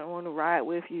person who want to ride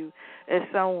with you is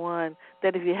someone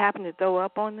that if you happen to throw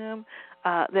up on them,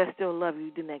 they'll still love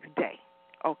you the next day.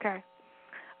 Okay?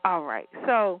 All right.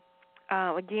 So,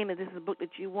 again, if this is a book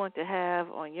that you want to have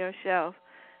on your shelf,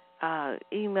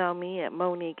 email me at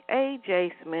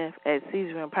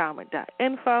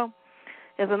MoniqueAJSmith@CaesarEmpowerment.info.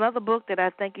 There's another book that I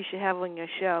think you should have on your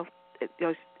shelf. It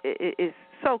is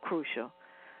so crucial.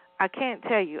 I can't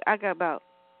tell you. I got about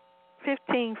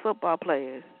 15 football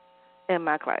players in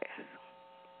my class.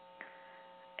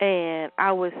 And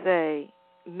I would say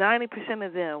 90%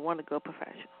 of them want to go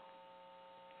professional.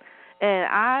 And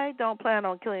I don't plan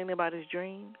on killing anybody's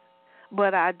dreams,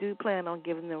 but I do plan on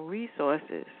giving them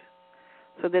resources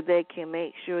so that they can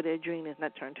make sure their dream is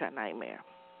not turned to a nightmare.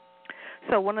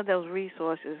 So one of those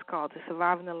resources is called the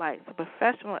Surviving the Lights, a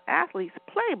professional athlete's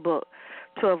playbook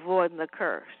to avoid the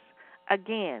curse.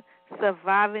 Again,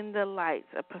 Surviving the Lights,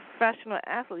 a professional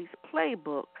athlete's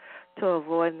playbook to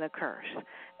avoid the curse.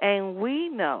 And we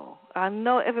know, I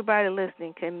know everybody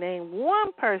listening can name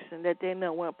one person that they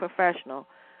know went professional,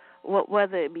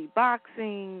 whether it be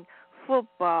boxing,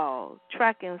 football,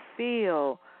 track and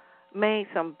field, made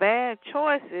some bad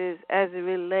choices as it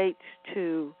relates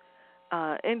to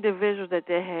individuals that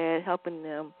they had helping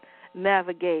them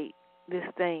navigate this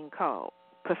thing called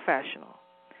professional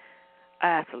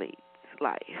athlete's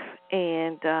life.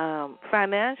 And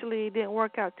financially, it didn't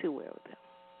work out too well with them.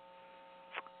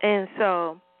 And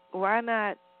so why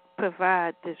not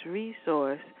provide this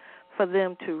resource for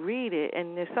them to read it?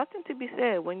 And there's something to be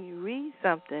said. When you read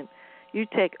something, you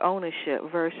take ownership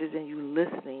versus and you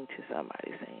listening to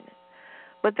somebody saying it.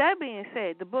 But that being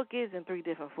said, the book is in 3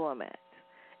 different formats.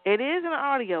 It is an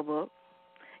audio book,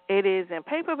 it is in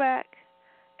paperback,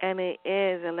 and it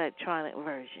is an electronic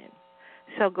version.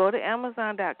 So go to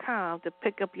Amazon.com to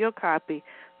pick up your copy,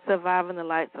 Surviving the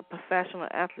Lights, a professional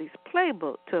athlete's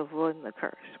playbook to avoiding the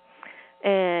curse.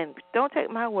 And don't take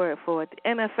my word for it. The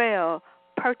NFL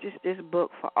purchased this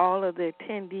book for all of the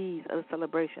attendees of the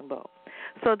Celebration Bowl.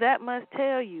 So that must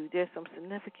tell you there's some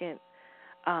significant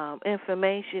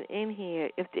information in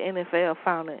here if the NFL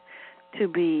found it to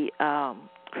be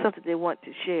something they want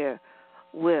to share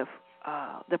with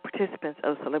the participants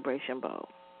of the Celebration Bowl.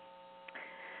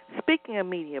 Speaking of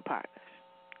media partners,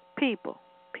 people,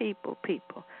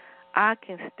 I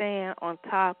can stand on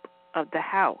top of the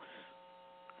house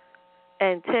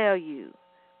and tell you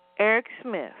Eric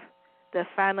Smith, the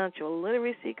financial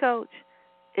literacy coach,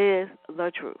 is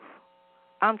the truth.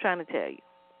 I'm trying to tell you.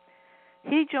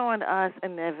 He joined us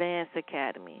in the Advanced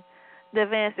Academy. The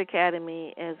Advanced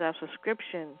Academy is a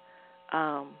subscription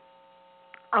arm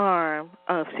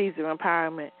of Caesar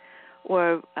Empowerment,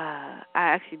 where I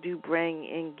actually do bring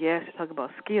in guests to talk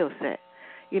about skill set.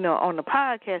 You know, on the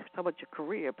podcast, we talk about your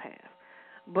career path.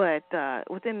 But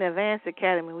within the Advanced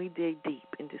Academy, we dig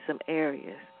deep into some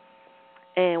areas.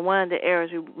 And one of the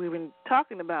areas we've been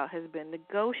talking about has been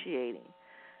negotiating.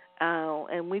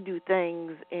 And we do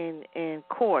things in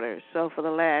quarters. So for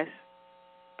the last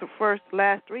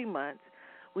 3 months,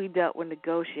 we dealt with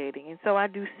negotiating. And so I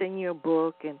do send you a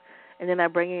book, and then I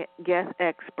bring in guest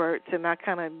experts, and I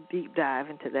kind of deep dive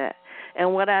into that.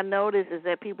 And what I noticed is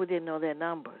that people didn't know their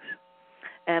numbers.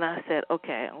 And I said,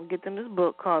 okay, I'm going to get them this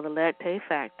book called The Latte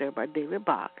Factor by David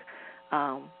Bach.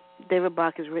 David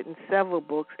Bach has written several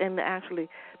books, and actually,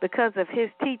 because of his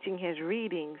teaching, his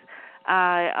readings,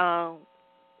 I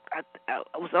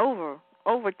was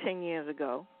over 10 years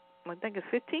ago. I think it's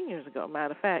 15 years ago,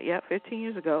 matter of fact. Yeah, 15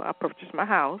 years ago, I purchased my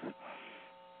house.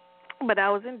 But I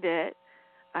was in debt.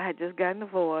 I had just gotten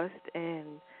divorced and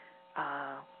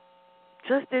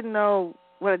just didn't know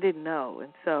what I didn't know.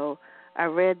 And so I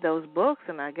read those books,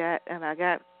 and I got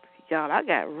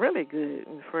really good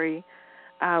and free.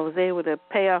 I was able to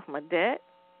pay off my debt,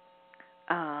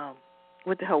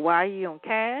 went to Hawaii on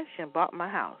cash, and bought my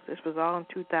house. This was all in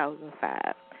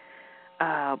 2005.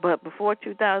 But before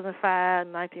 2005,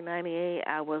 1998,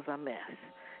 I was a mess.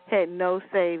 Had no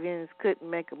savings, couldn't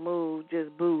make a move,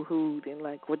 just boo-hooed, and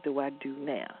like, what do I do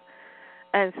now?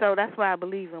 And so that's why I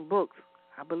believe in books.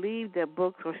 I believe that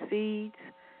books are seeds,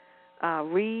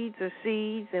 reeds are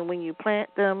seeds, and when you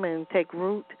plant them and take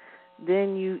root,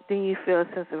 then you feel a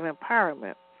sense of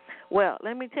empowerment. Well,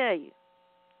 let me tell you,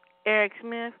 Eric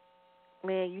Smith,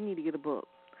 man, you need to get a book.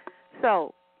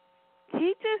 So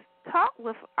he just talked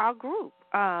with our group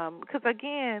because,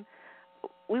 again,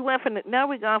 we've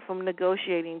gone from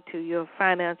negotiating to your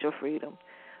financial freedom.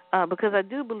 because I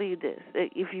do believe this.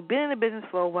 If you've been in the business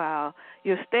for a while,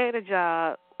 you'll stay at a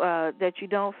job that you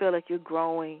don't feel like you're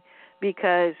growing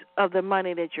because of the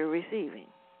money that you're receiving.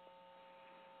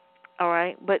 All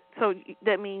right? But so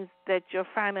that means that your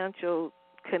financial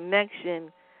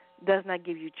connection does not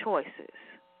give you choices.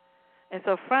 And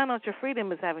so financial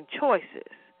freedom is having choices.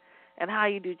 And how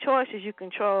you do choices, you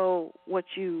control what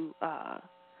you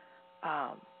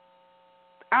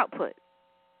output.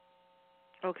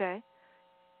 Okay?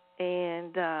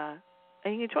 And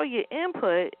you control your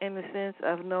input in the sense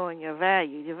of knowing your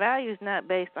value. Your value is not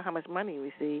based on how much money you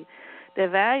receive. The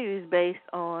value is based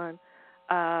on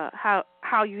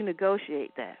how you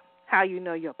negotiate that, how you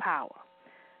know your power.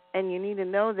 And you need to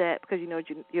know that because you know what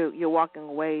your walking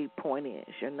away point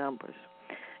is, your numbers.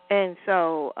 And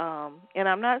so, and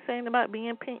I'm not saying about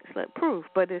being pink slip proof,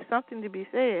 but there's something to be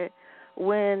said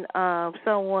when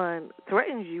someone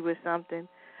threatens you with something,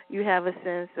 you have a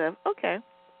sense of, okay,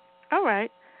 all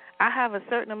right, I have a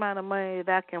certain amount of money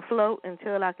that I can float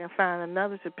until I can find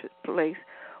another place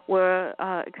where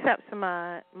accepts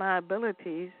my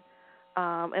abilities,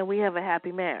 and we have a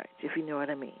happy marriage, if you know what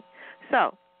I mean.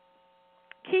 So,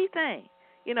 key thing,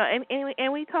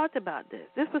 and we talked about this.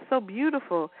 This was so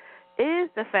beautiful, is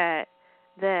the fact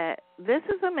that this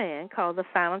is a man called the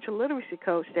financial literacy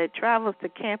coach that travels to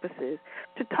campuses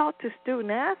to talk to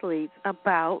student athletes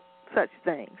about such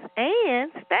things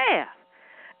and staff.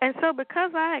 And so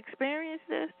because I experienced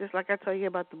this, just like I told you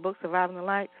about the book Surviving the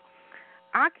Lights,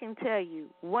 I can tell you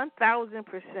 1,000%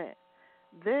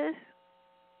 this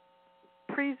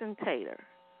presentator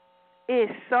is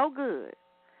so good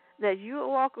that you will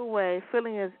walk away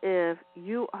feeling as if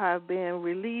you have been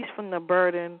released from the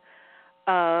burden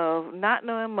of not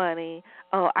knowing money.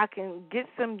 Oh, I can get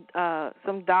some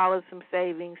dollars, some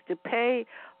savings to pay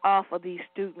off of these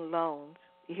student loans.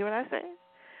 You hear what I say?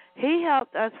 He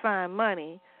helped us find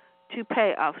money to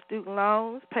pay off student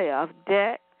loans, pay off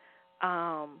debt,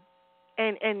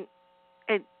 and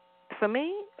for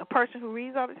me, a person who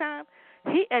reads all the time,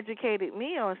 he educated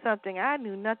me on something I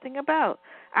knew nothing about.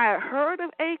 I had heard of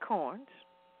acorns,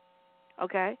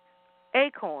 okay?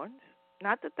 Acorns,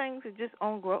 not the things that just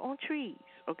grow on trees,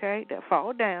 okay, that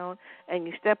fall down and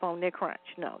you step on their crunch.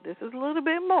 No, this is a little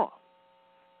bit more,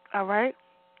 all right?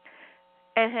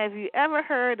 And have you ever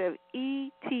heard of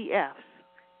ETFs?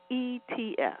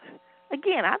 ETFs.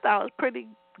 Again, I thought it was pretty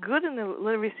good in the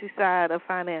literacy side of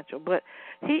financial, but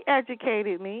he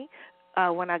educated me.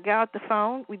 When I got off the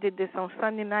phone, we did this on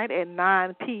Sunday night at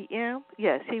 9 p.m.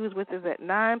 Yes, he was with us at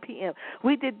 9 p.m.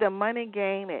 We did the money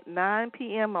game at 9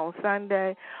 p.m. on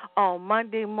Sunday. On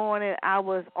Monday morning, I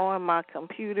was on my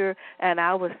computer, and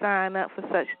I was signing up for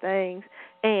such things,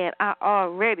 and I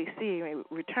already see a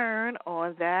return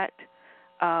on that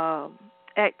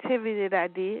activity that I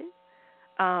did.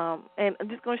 And I'm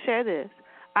just going to share this.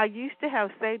 I used to have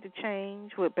Save the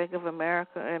Change with Bank of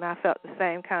America, and I felt the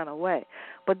same kind of way.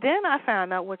 But then I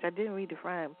found out, which I didn't read the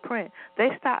fine print,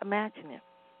 they stopped matching it.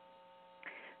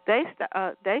 They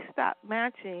stopped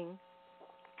matching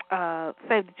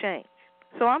Save the Change.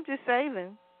 So I'm just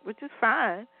saving, which is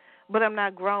fine, but I'm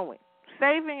not growing.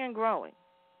 Saving and growing,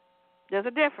 there's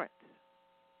a difference,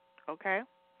 okay?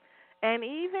 And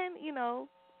even,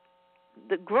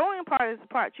 the growing part is the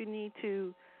part you need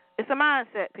to, it's a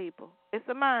mindset, people. It's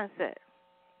a mindset.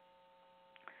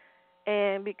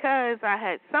 And because I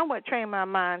had somewhat trained my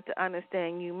mind to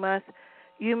understand you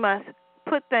must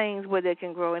put things where they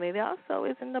can grow, and it also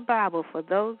is in the Bible for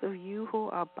those of you who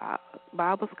are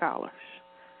Bible scholars.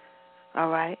 All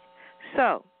right?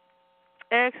 So,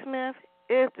 Eric Smith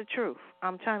is the truth.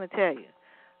 I'm trying to tell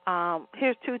you.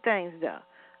 Here's two things,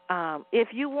 though. If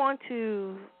you want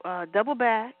to double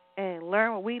back and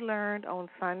learn what we learned on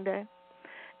Sunday,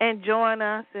 and join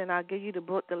us, and I'll give you the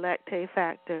book, The Lactate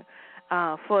Factor,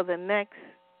 for the next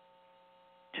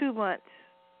 2 months.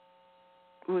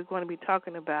 We're going to be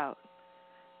talking about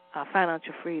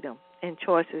financial freedom and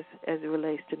choices as it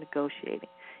relates to negotiating.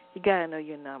 You got to know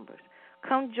your numbers.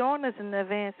 Come join us in the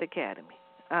Advanced Academy.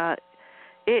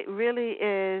 It really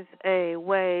is a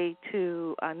way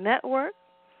to network.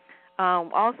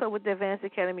 Also, with the Advanced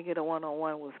Academy, you get a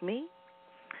one-on-one with me.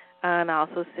 And I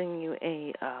also send you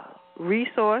a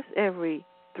resource every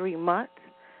 3 months.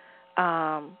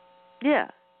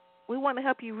 We want to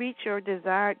help you reach your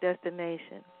desired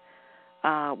destination,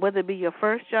 whether it be your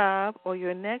first job or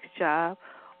your next job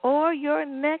or your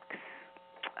next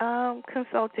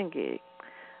consulting gig.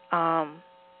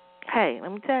 Hey,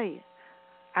 let me tell you,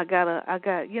 I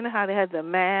got. You know how they have the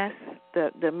mass,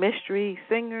 the mystery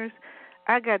singers.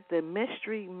 I got the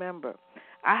mystery member.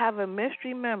 I have a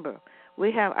mystery member.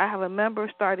 I have a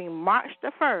member starting March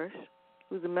the 1st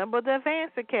who's a member of the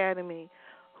Advanced Academy,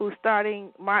 who's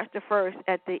starting March the 1st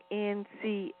at the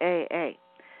NCAA.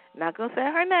 Not going to say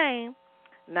her name,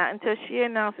 not until she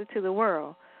announces it to the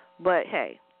world. But,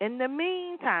 hey, in the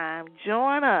meantime,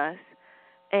 join us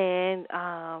and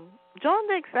join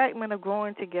the excitement of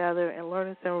growing together and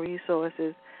learning some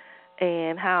resources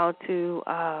and how to,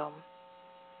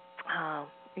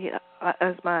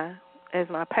 as my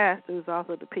pastor, who's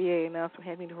also the PA announcer from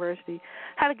Hampton University,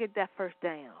 how to get that first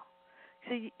down.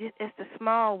 See, it's the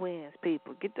small wins,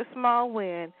 people. Get the small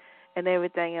win, and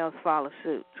everything else follows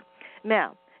suit.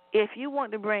 Now, if you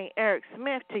want to bring Eric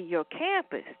Smith to your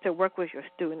campus to work with your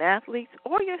student athletes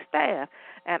or your staff,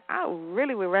 and I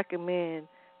really would recommend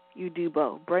you do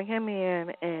both. Bring him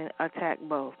in and attack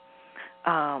both.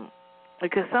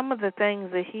 Because some of the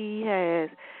things that he has,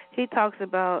 he talks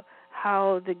about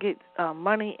how to get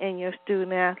money in your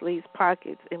student athletes'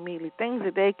 pockets immediately, things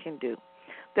that they can do.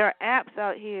 There are apps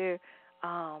out here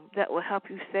that will help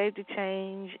you save the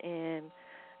change and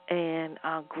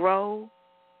grow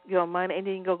your money, and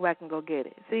then you can go back and go get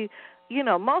it. See,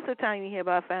 most of the time you hear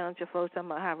about financial folks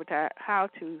talking about how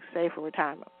to save for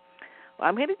retirement. Well,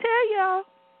 I'm here to tell y'all,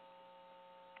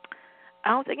 I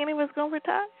don't think any of us going to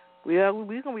retire. We're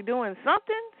going to be doing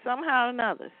something, somehow or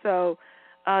another. So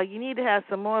you need to have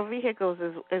some more vehicles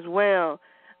as well.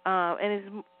 And it's,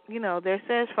 there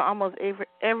says for almost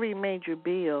every major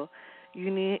bill,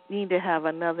 you need to have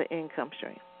another income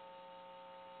stream.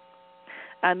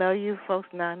 I know you folks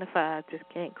 9 to 5 just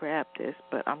can't grab this,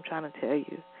 but I'm trying to tell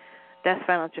you, that's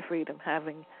financial freedom,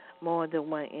 having more than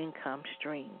one income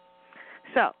stream.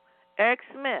 So, Eric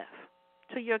Smith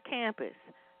to your campus.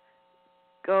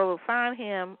 Go find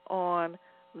him on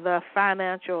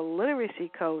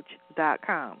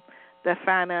thefinancialliteracycoach.com,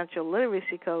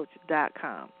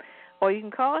 thefinancialliteracycoach.com. Or you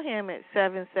can call him at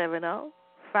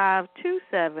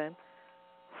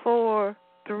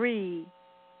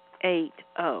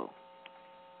 770-527-4380.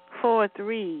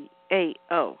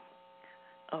 4380.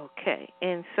 Okay,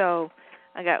 and so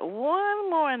I got one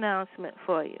more announcement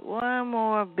for you, one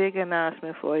more big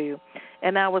announcement for you.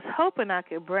 And I was hoping I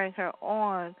could bring her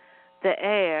on the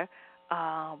air,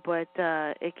 but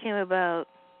it came about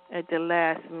at the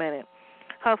last minute.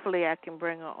 Hopefully I can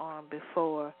bring her on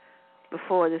before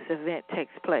this event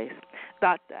takes place.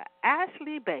 Dr.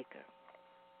 Ashley Baker.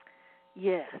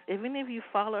 Yes, if any of you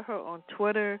follow her on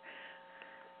Twitter,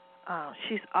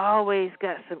 she's always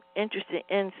got some interesting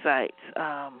insights.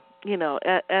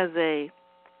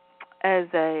 As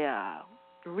a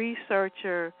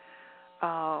researcher,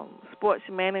 sports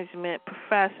management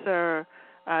professor.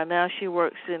 Now she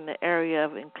works in the area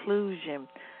of inclusion.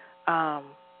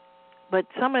 But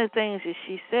some of the things that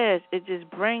she says, it just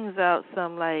brings out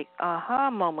some aha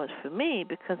moments for me,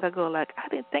 because I go I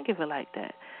didn't think of it like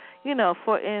that.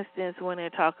 For instance, when they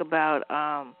talk about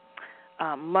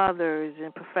mothers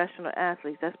and professional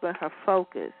athletes, that's been her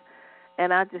focus.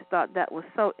 And I just thought that was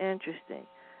so interesting.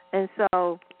 And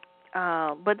so,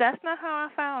 but that's not how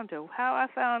I found her. How I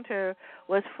found her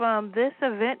was from this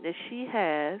event that she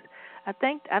has. I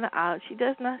think she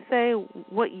does not say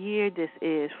what year this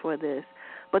is for this,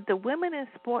 but the Women in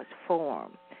Sports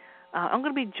Forum. I'm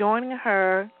going to be joining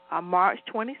her on March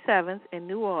 27th in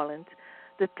New Orleans.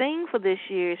 The theme for this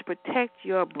year is Protect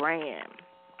Your Brand.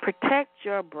 Protect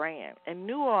Your Brand. In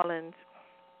New Orleans,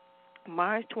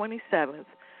 March 27th,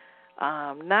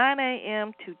 9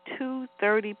 a.m. to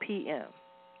 2:30 p.m.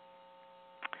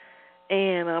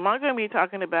 And I'm going to be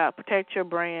talking about Protect Your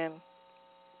Brand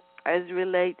as it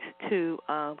relates to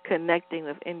connecting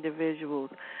with individuals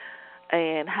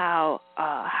and how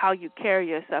you carry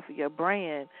yourself and your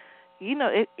brand.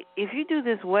 If you do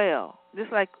this well,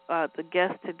 just like the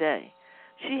guest today,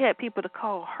 she had people to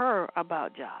call her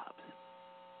about jobs.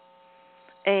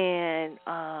 And,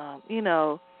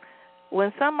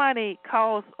 when somebody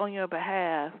calls on your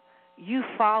behalf, you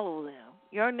follow them.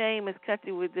 Your name is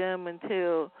connected with them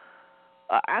until,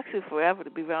 actually forever, to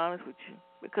be very honest with you,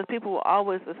 because people will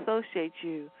always associate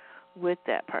you with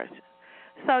that person.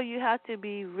 So you have to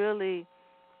be really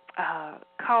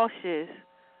cautious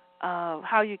of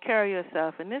how you carry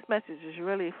yourself. And this message is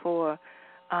really for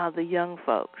the young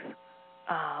folks.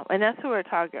 And that's who her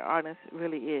target audience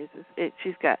really is.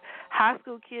 She's got high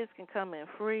school kids can come in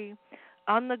free,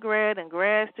 undergrad and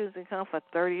grad students can come for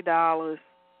 $30,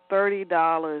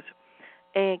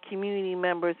 and community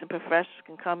members and professionals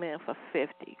can come in for $50.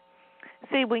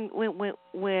 See, when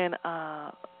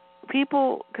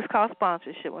people, it's called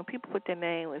sponsorship, when people put their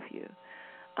name with you,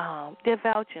 they're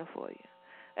vouching for you.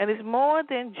 And it's more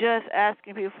than just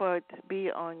asking people for it to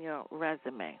be on your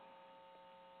resume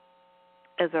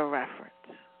as a reference.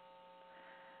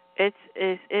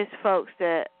 It's folks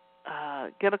that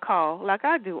get a call like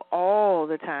I do all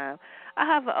the time. I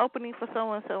have an opening for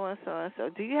so-and-so and so-and-so.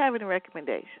 Do you have any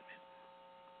recommendations?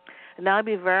 And I'll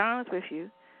be very honest with you.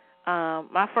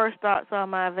 My first thoughts are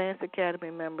my Advanced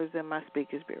Academy members and my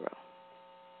Speakers Bureau.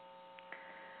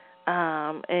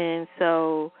 And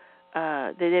so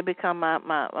they become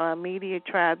my immediate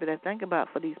tribe that I think about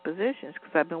for these positions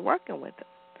because I've been working with them.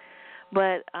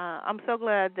 But I'm so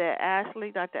glad that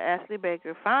Dr. Ashley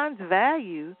Baker, finds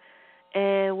value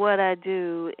in what I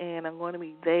do, and I'm going to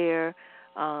be there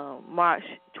March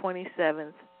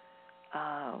 27th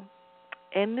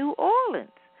in New Orleans.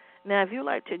 Now, if you'd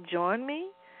like to join me,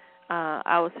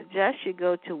 I would suggest you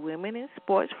go to Women in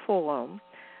Sports Forum,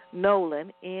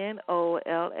 Nolan,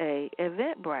 NOLA,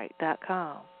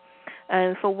 Eventbrite.com.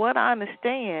 And for what I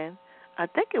understand, I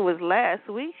think it was last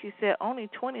week, she said only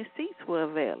 20 seats were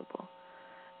available.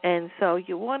 And so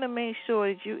you want to make sure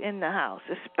that you're in the house,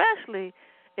 especially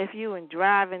if you're in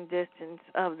driving distance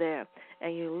of there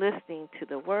and you're listening to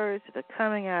the words that are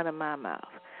coming out of my mouth.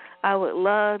 I would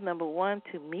love, number one,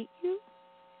 to meet you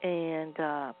and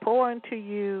pour into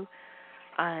you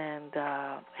and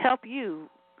help you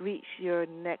reach your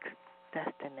next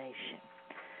destination.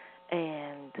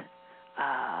 And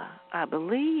I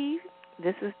believe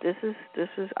this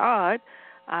is odd.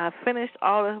 I finished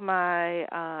all of my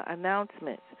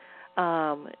announcements,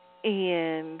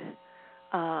 and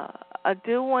I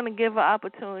do want to give an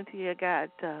opportunity. I got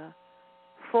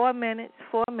 4 minutes.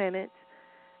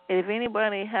 And if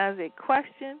anybody has a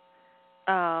question,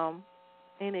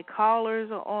 any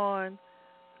callers are on,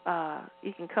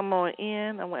 you can come on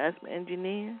in. I'm going to ask my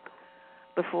engineer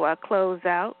before I close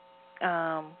out.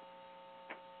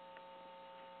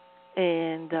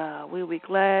 And we'll be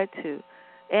glad to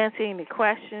answer any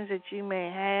questions that you may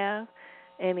have,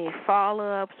 any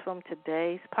follow-ups from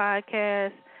today's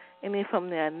podcast, any from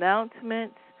the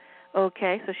announcements.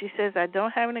 Okay, so she says, I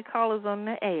don't have any callers on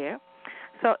the air.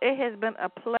 So it has been a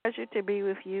pleasure to be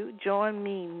with you. Join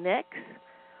me next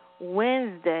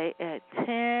Wednesday at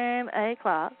 10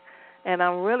 o'clock. And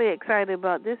I'm really excited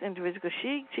about this individual because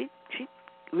she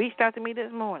reached out to me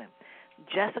this morning,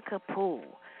 Jessica Poole.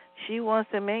 She wants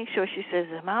to make sure, she says,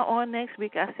 am I on next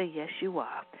week? I say, yes, you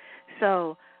are.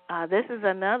 So this is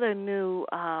another new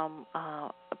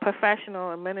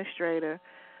professional administrator,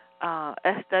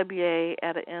 SWA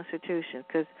at an institution,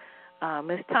 because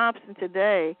Ms. Thompson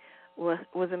today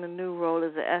was in a new role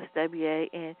as an SWA.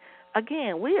 And,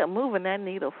 again, we are moving that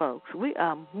needle, folks. We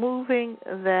are moving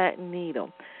that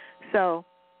needle. So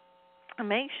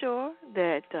make sure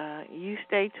that you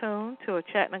stay tuned to A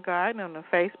Chat in the Garden on the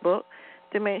Facebook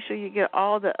to make sure you get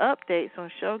all the updates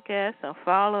on showcasts and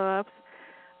follow-ups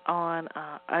on,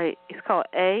 it's called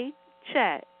A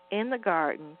Chat in the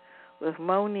Garden with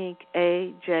Monique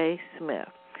A.J. Smith.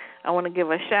 I want to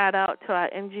give a shout-out to our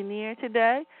engineer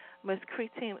today, Miss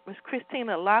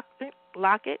Christina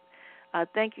Lockett.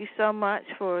 Thank you so much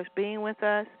for being with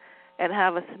us, and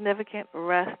have a significant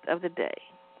rest of the day.